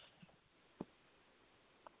got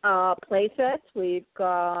play sets, we've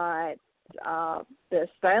got the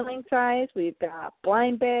styling size, we've got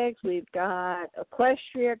blind bags, we've got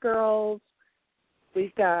Equestria Girls,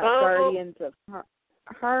 we've got Guardians of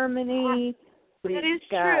Harmony, we've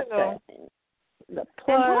got the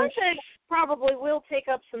plush. And blind bags probably will take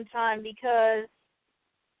up some time because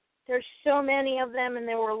there's so many of them and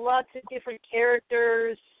there were lots of different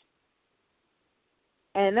characters.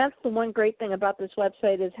 And that's the one great thing about this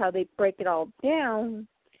website is how they break it all down,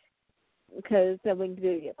 because then we can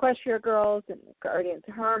do the Equestria Girls and the Guardians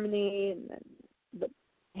of Harmony and then the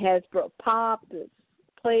Hasbro Pop, the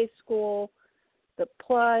Play School, the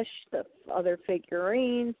plush, the other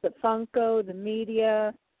figurines, the Funko, the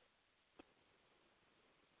media.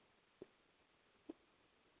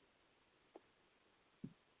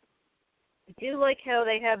 I do like how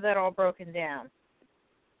they have that all broken down.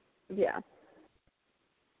 Yeah.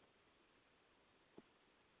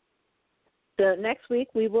 So next week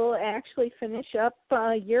we will actually finish up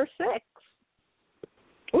year 6.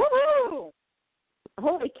 Woohoo!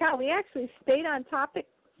 Holy cow, we actually stayed on topic.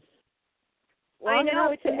 I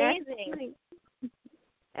know, it's amazing.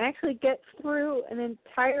 Actually get through an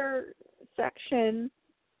entire section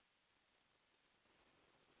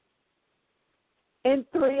in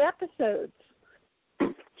 3 episodes.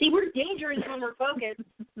 See, we're dangerous when we're focused.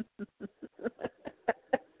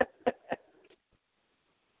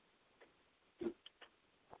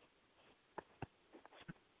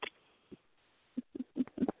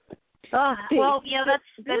 Well, yeah,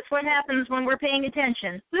 that's what happens when we're paying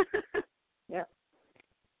attention. Yeah.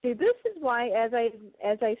 See, this is why, as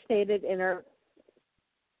I stated in our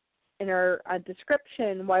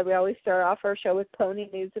description, why we always start off our show with Pony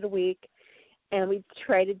News of the Week, and we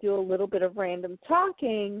try to do a little bit of random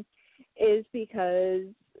talking, is because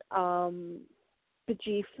the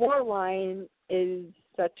G4 line is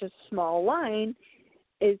such a small line,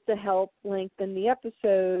 is to help lengthen the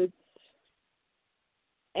episodes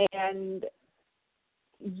and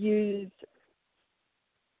use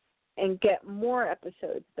and get more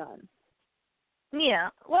episodes done. Yeah.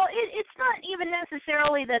 Well, it's not even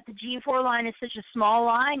necessarily that the G4 line is such a small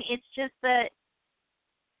line. It's just that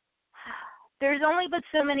there's only but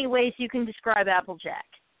so many ways you can describe Applejack.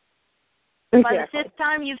 Exactly. By the 5th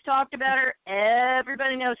time you've talked about her,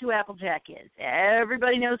 everybody knows who Applejack is.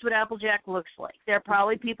 Everybody knows what Applejack looks like. There are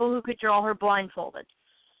probably people who could draw her blindfolded.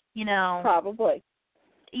 You know. Probably.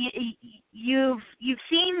 You've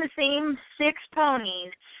seen the same 6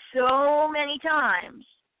 ponies so many times.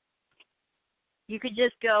 You could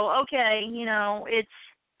just go, okay, you know,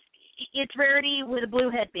 it's Rarity with a blue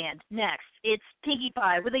headband. Next, it's Pinkie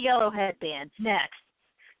Pie with a yellow headband. Next.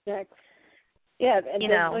 Yeah,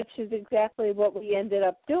 and which is exactly what we ended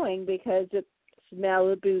up doing, because it's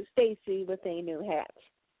Malibu Stacy with a new hat.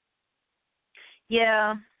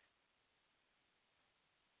 Yeah.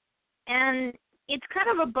 And it's kind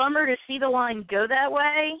of a bummer to see the line go that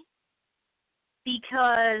way,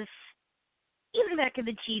 because even back in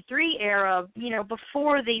the G3 era, you know,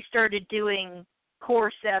 before they started doing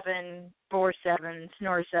Core 7, Bore 7,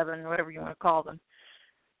 Snore 7, whatever you want to call them.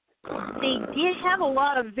 They did have a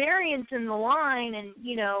lot of variance in the line, and,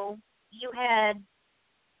 you know, you had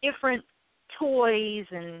different toys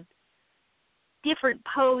and different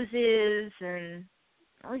poses, and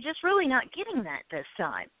we're just really not getting that this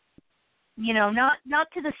time. You know, not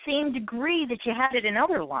to the same degree that you had it in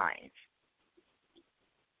other lines.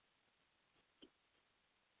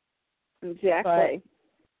 Exactly. But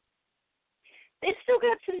they've still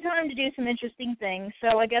got some time to do some interesting things,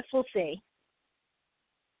 so I guess we'll see.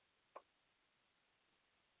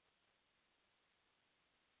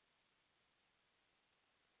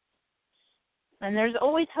 And there's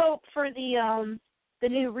always hope for the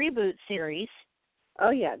new reboot series. Oh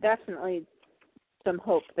yeah, definitely some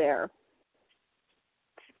hope there.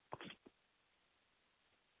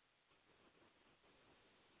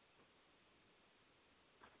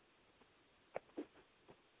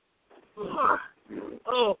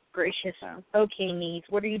 Oh, gracious. Okay, Neve,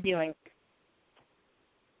 what are you doing?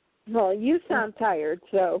 Well, you sound tired,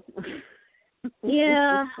 so.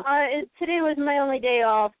 Yeah, today was my only day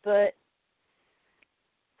off, but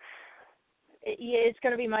it's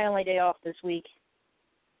going to be my only day off this week.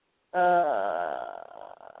 So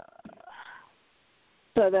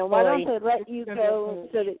then why don't they let you go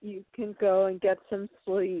so that you can go and get some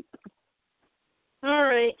sleep? All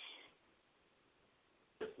right.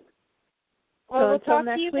 Well, we'll talk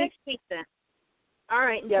to you next week then. All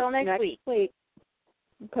right, until next week.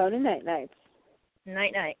 Kona night nights.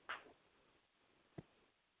 Night night.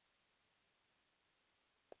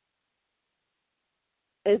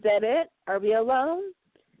 Is that it? Are we alone?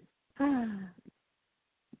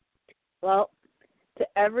 Well, to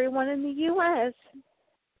everyone in the U.S.,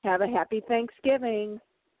 have a happy Thanksgiving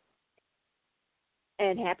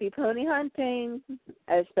and happy pony hunting,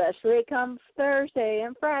 especially come Thursday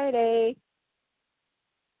and Friday.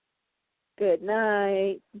 Good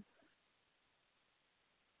night.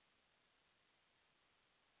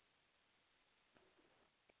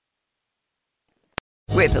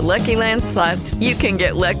 With the Lucky Land Slots, you can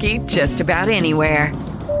get lucky just about anywhere.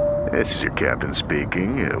 This is your captain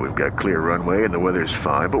speaking. We've got clear runway and the weather's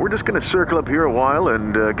fine, but we're just going to circle up here a while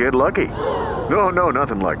and get lucky. No,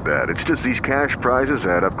 nothing like that. It's just these cash prizes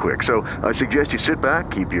add up quick. So I suggest you sit back,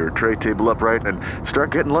 keep your tray table upright, and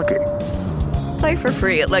start getting lucky. Play for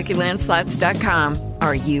free at LuckyLandSlots.com.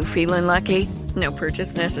 Are you feeling lucky? No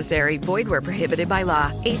purchase necessary. Void where prohibited by law.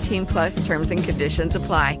 18+ terms and conditions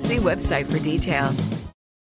apply. See website for details.